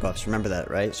clear the debuffs. Remember that,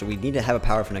 right? So we need to have a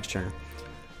power for next turn.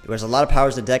 There's a lot of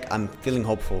powers in the deck. I'm feeling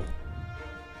hopeful.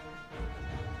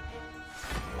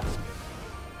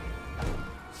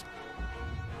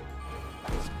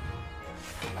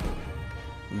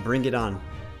 Bring it on.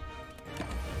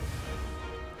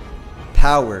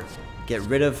 Power. Get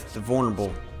rid of the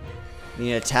vulnerable. You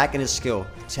need an attack and a skill.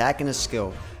 Attack and a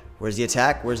skill. Where's the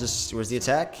attack? Where's the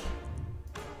attack?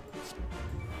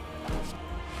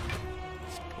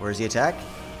 Where's the attack?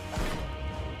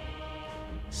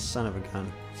 Son of a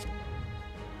gun.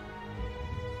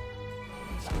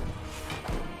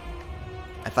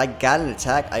 If I got an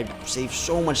attack, I'd save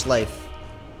so much life.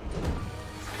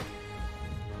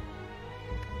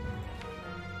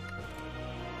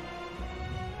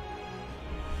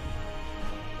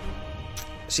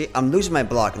 See, I'm losing my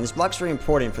block, and this block's very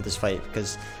important for this fight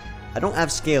because I don't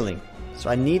have scaling. So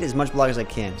I need as much block as I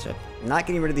can. So not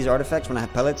getting rid of these artifacts when I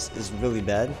have pellets is really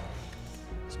bad.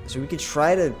 So we could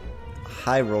try to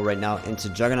high roll right now into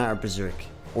Juggernaut or Berserk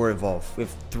or Evolve. We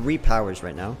have 3 powers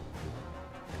right now.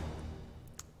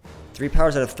 3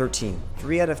 powers out of 13.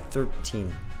 3 out of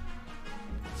 13.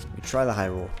 We try the high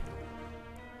roll.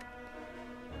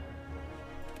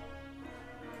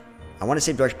 I want to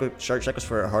save Dark Shackles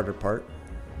for a harder part.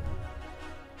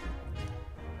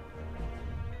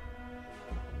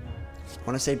 I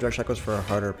want to save Dark Shackles for a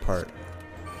harder part.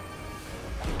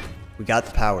 We got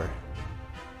the power.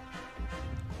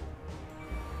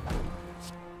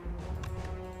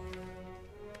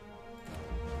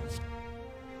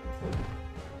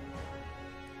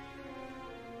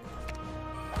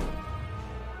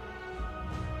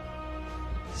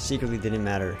 Secretly didn't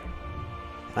matter.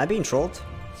 Am I being trolled?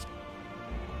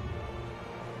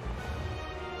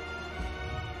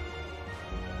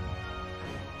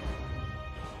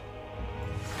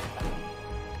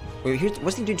 Wait, here's,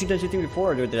 wasn't he doing 2 times 15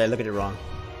 before, or did I look at it wrong?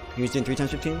 He was doing 3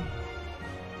 times 15?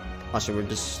 Oh, so we're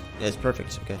just... Yeah, it's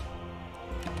perfect, okay.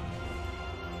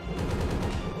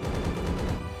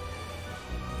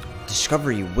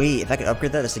 Discovery, wait, if I could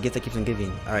upgrade that, that's the gift that keeps on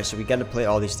giving. Alright, so we gotta play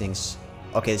all these things.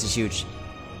 Okay, this is huge.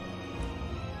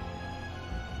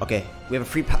 Okay, we have a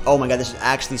free... Oh my god, this is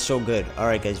actually so good.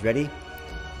 Alright guys, ready?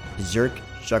 Berserk,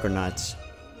 Juggernauts.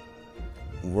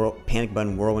 Panic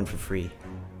Button, Whirlwind for free.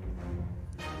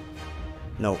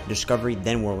 No, Discovery,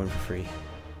 then Whirlwind for free.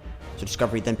 So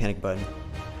Discovery, then Panic Button.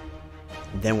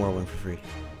 Then Whirlwind for free.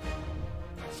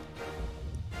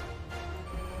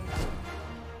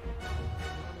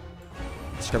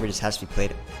 Discovery just has to be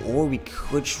played. Or we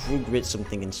could True Grit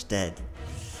something instead.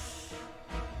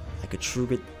 I could True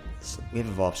Grit... We have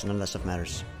Evolved, so none of that stuff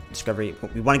matters. Discovery...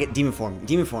 We want to get Demon Form.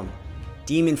 Demon Form.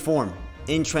 Demon Form.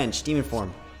 Entrench. Demon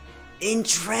Form.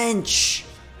 Entrench!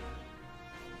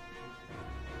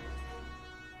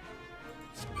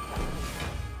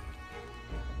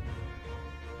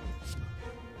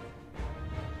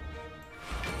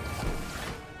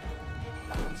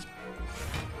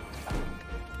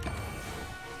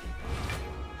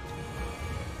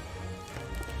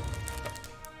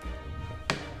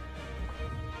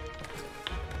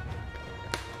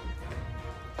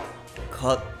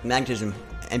 Magnetism,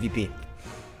 MVP.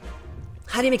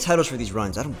 How do you make titles for these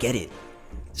runs? I don't get it.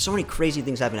 So many crazy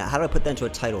things happen. How do I put that into a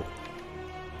title?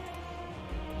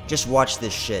 Just watch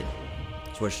this shit.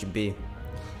 That's what it should be.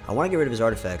 I want to get rid of his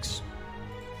artifacts.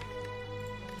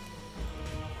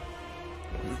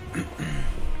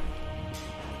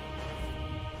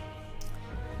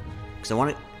 Because I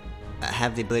want it...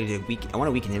 have the ability to I want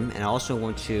to weaken him, and I also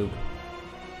want to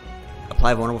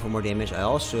apply vulnerable for more damage. I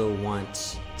also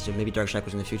want to maybe Dark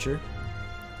Shackles in the future.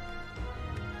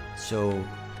 So,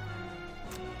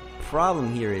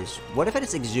 problem here is, what if I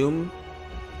just exhume?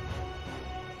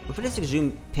 What if I just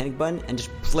exhume Panic Button and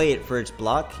just play it for its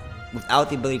block without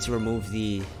the ability to remove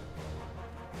the,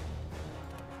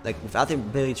 without the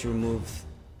ability to remove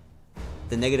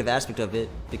the negative aspect of it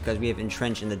because we have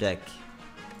Entrench in the deck.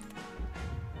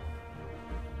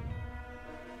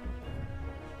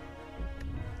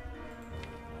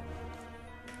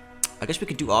 I guess we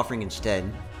could do Offering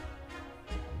instead.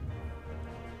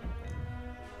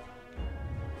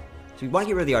 So we want to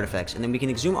get rid of the artifacts, and then we can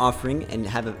exhume Offering and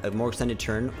have a more extended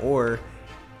turn, or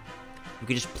we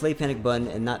could just play Panic Button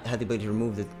and not have the ability to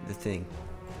remove the thing.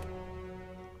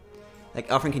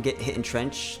 Like, Offering can get hit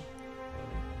Entrench.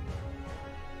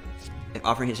 If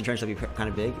Offering hits Entrench, that'll be kind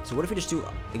of big. So what if we just do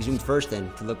exhume first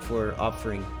then, to look for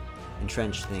Offering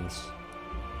Entrench things?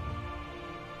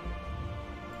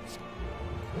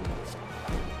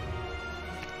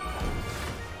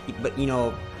 But, you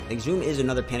know, exhume is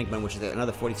another Panic Button, which is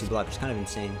another 42 block. It's kind of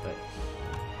insane, but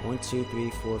 1, 2,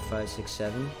 3, 4, 5, 6,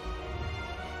 7.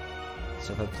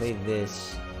 So if I play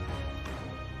this,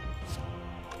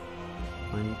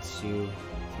 1, 2, 3,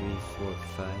 4,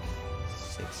 5,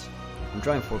 6. I'm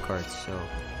drawing 4 cards, so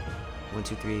 1,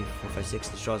 2, 3, 4, 5, 6.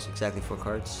 This draws exactly 4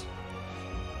 cards.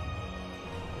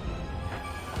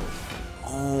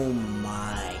 Oh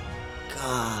my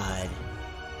god.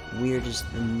 We're just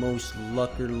the most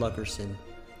luckerson.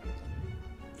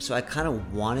 So I kind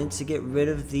of wanted to get rid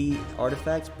of the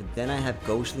artifacts, but then I have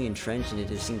Ghostly Entrenched and it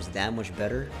just seems that much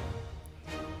better.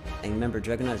 And remember,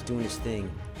 Dragonaut's doing his thing.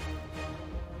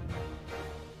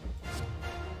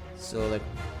 So, like,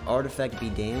 artifact be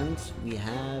damned, we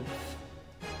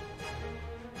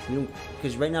don't,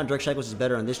 because right now Dark Shackles is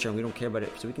better on this turn, we don't care about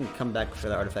it, so we can come back for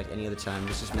that artifact any other time.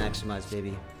 This is maximize,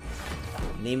 baby.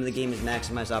 The name of the game is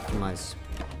maximize, optimize.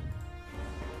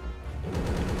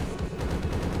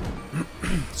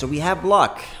 So we have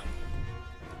block.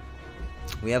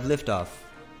 We have liftoff.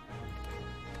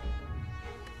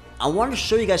 I want to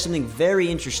show you guys something very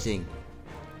interesting.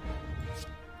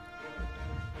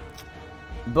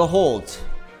 Behold.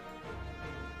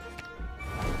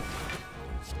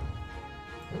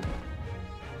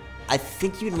 I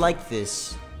think you'd like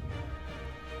this.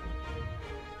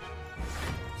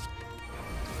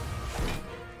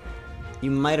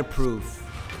 You might approve.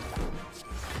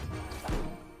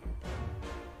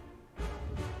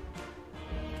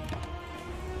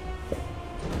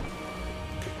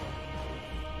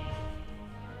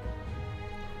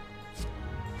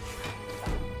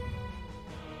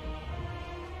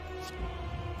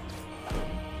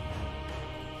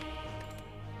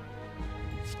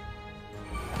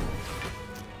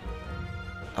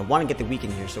 I want to get the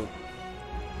weaken here, so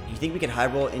you think we could high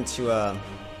roll into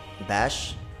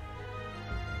Bash?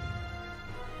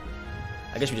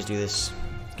 I guess we just do this.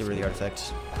 Get rid of the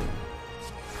artifacts.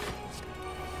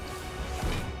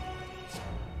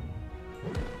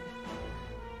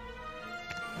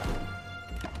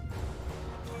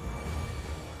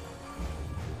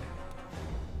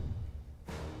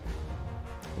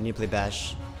 We need to play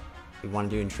Bash. We want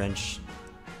to do Entrench.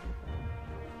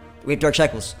 We have Dark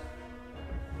Shackles.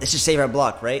 Let's just save our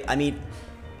block, right? I mean,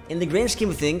 in the grand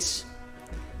scheme of things,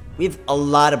 we have a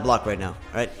lot of block right now.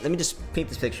 Alright, let me just paint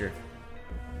this picture.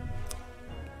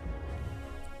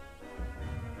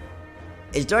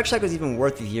 Is Dark Shackles even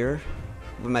worth it here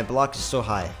when my block is so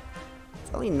high?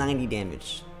 It's only 90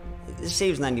 damage. This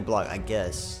saves 90 block, I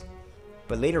guess.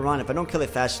 But later on, if I don't kill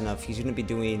it fast enough, he's going to be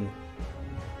doing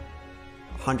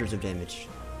hundreds of damage.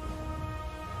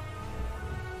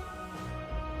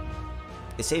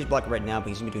 It saves block right now, but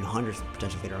he's going to be doing hundreds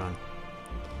potentially later on.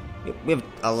 We have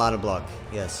a lot of block.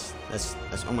 Yes, that's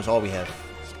almost all we have.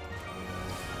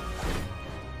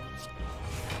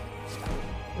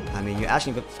 I mean, you're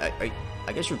asking, but I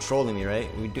guess you're trolling me,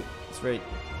 right? We do. It's very.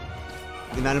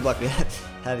 The amount of block we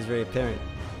have is very apparent.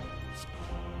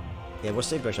 Yeah, we'll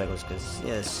save Dark Shackles because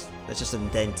yes, that's just a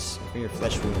dent for your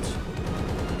flesh wounds.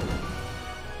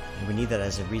 And we need that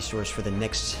as a resource for the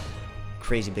next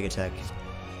crazy big attack.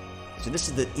 So this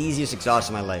is the easiest exhaust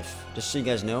of my life. Just so you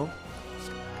guys know,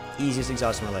 easiest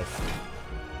exhaust of my life.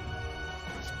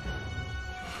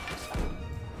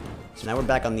 So now we're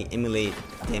back on the emulate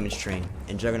damage train,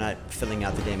 and Juggernaut filling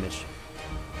out the damage.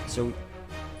 So,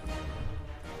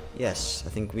 yes,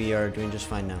 I think we are doing just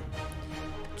fine now.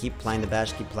 Keep playing the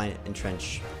Bash, keep playing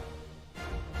Entrench.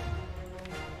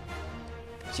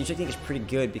 Secret Technique is pretty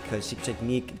good because Secret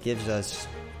Technique gives us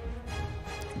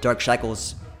Dark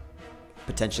Shackles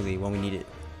potentially when we need it.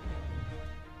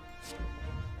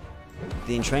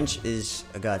 the entrench is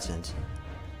a godsend.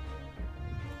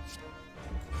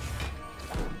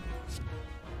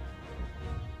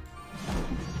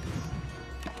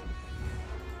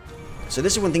 So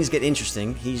this is when things get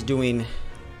interesting. He's doing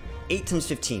 8 times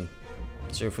 15.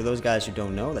 So for those guys who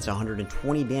don't know, that's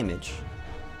 120 damage.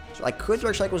 So I could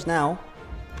Dark Cycles now,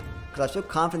 because I feel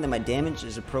confident that my damage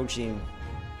is approaching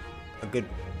a good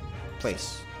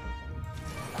place.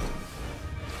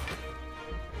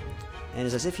 And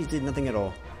it's as if he did nothing at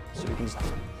all. So we can just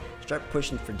start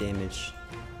pushing for damage.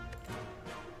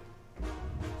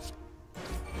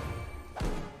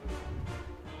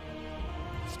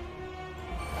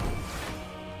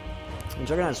 And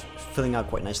Juggernaut's filling out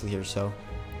quite nicely here, so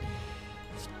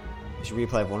we should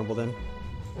reapply Vulnerable then.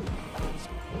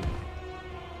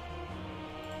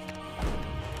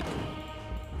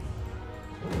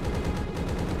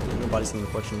 No body slam,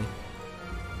 unfortunately.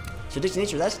 So Addicted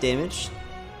Nature, that's damage.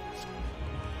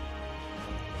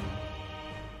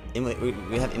 Immolate,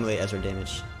 we have Immolate as our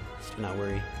damage. Do not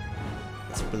worry.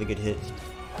 That's a really good hit.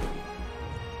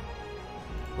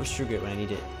 Where's True Grit when I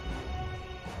need it?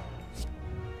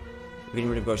 We're getting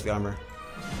rid of Ghostly Armor.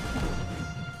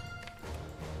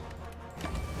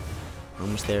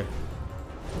 Almost there.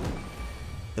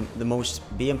 The most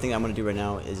BM thing I'm gonna do right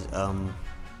now is oh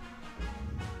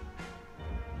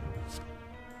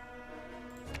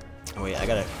wait, I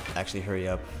gotta actually hurry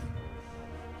up.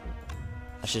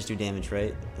 I should just do damage,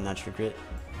 right? And not True Grit.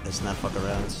 Let's not fuck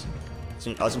around.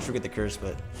 So I was gonna True Grit the curse,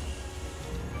 but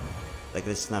like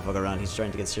let's not fuck around. He's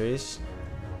trying to get serious.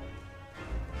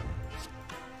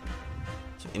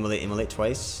 So immolate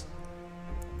twice.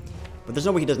 But there's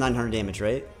no way he does 900 damage,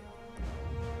 right?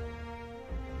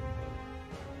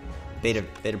 Beta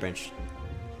branch.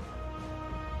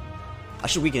 I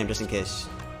should weaken him just in case.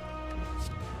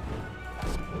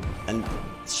 And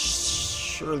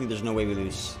surely there's no way we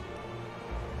lose.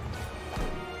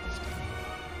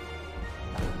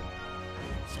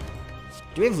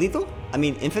 Do we have lethal? I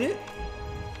mean, infinite?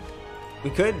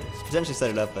 We could potentially set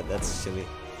it up, but that's silly.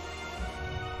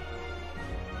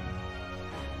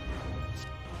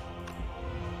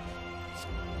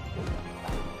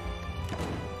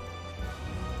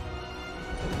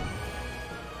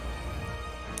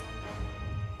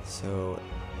 So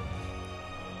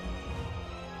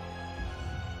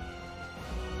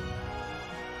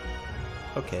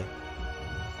okay,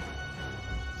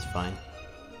 it's fine.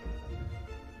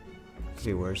 Could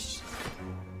be worse.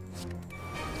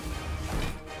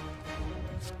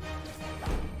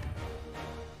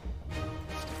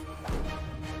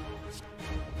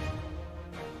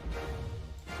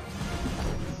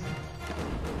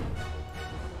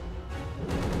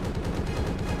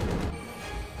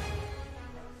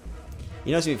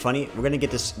 You know what's gonna be funny? We're gonna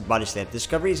get this body slam.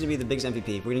 Discovery is gonna be the biggest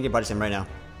MVP. We're gonna get body slam right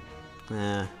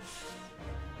now.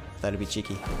 That'd be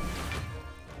cheeky.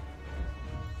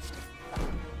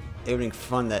 It would be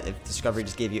fun that if Discovery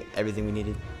just gave you everything we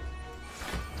needed.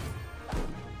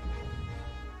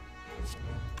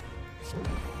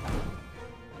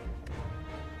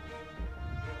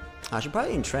 I should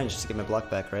probably entrench to get my block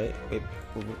back, right? Wait,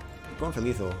 we're going for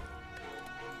lethal.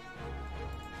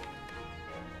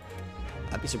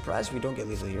 I'd be surprised if we don't get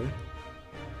lethal here.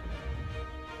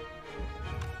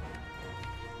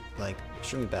 Like,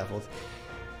 extremely baffled.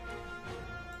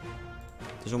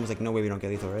 There's almost like no way we don't get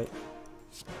lethal, right?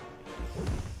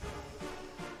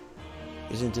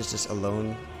 Isn't this just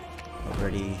alone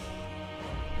already?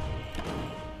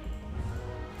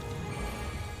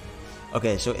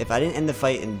 Okay, so if I didn't end the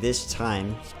fight in this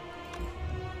time,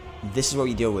 this is what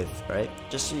we deal with, right?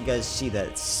 Just so you guys see that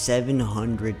it's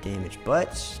 700 damage,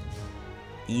 but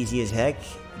easy as heck.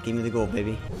 Give me the gold,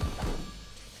 baby.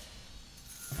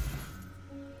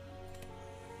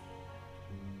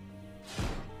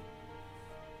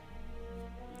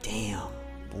 Damn,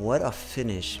 what a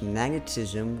finish.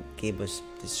 Magnetism gave us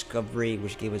Discovery,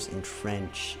 which gave us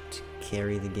Entrench to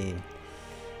carry the game.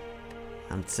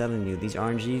 I'm telling you, these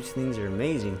RNG things are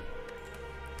amazing.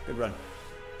 Good run.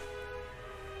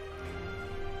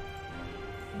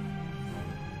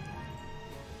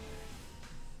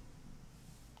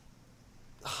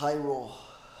 High roll.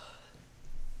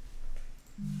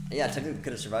 Yeah, technically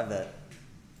could have survived that.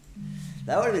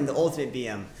 That would have been the ultimate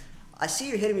BM. I see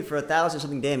you're hitting me for 1,000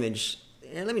 something damage.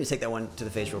 And let me just take that one to the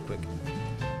face real quick.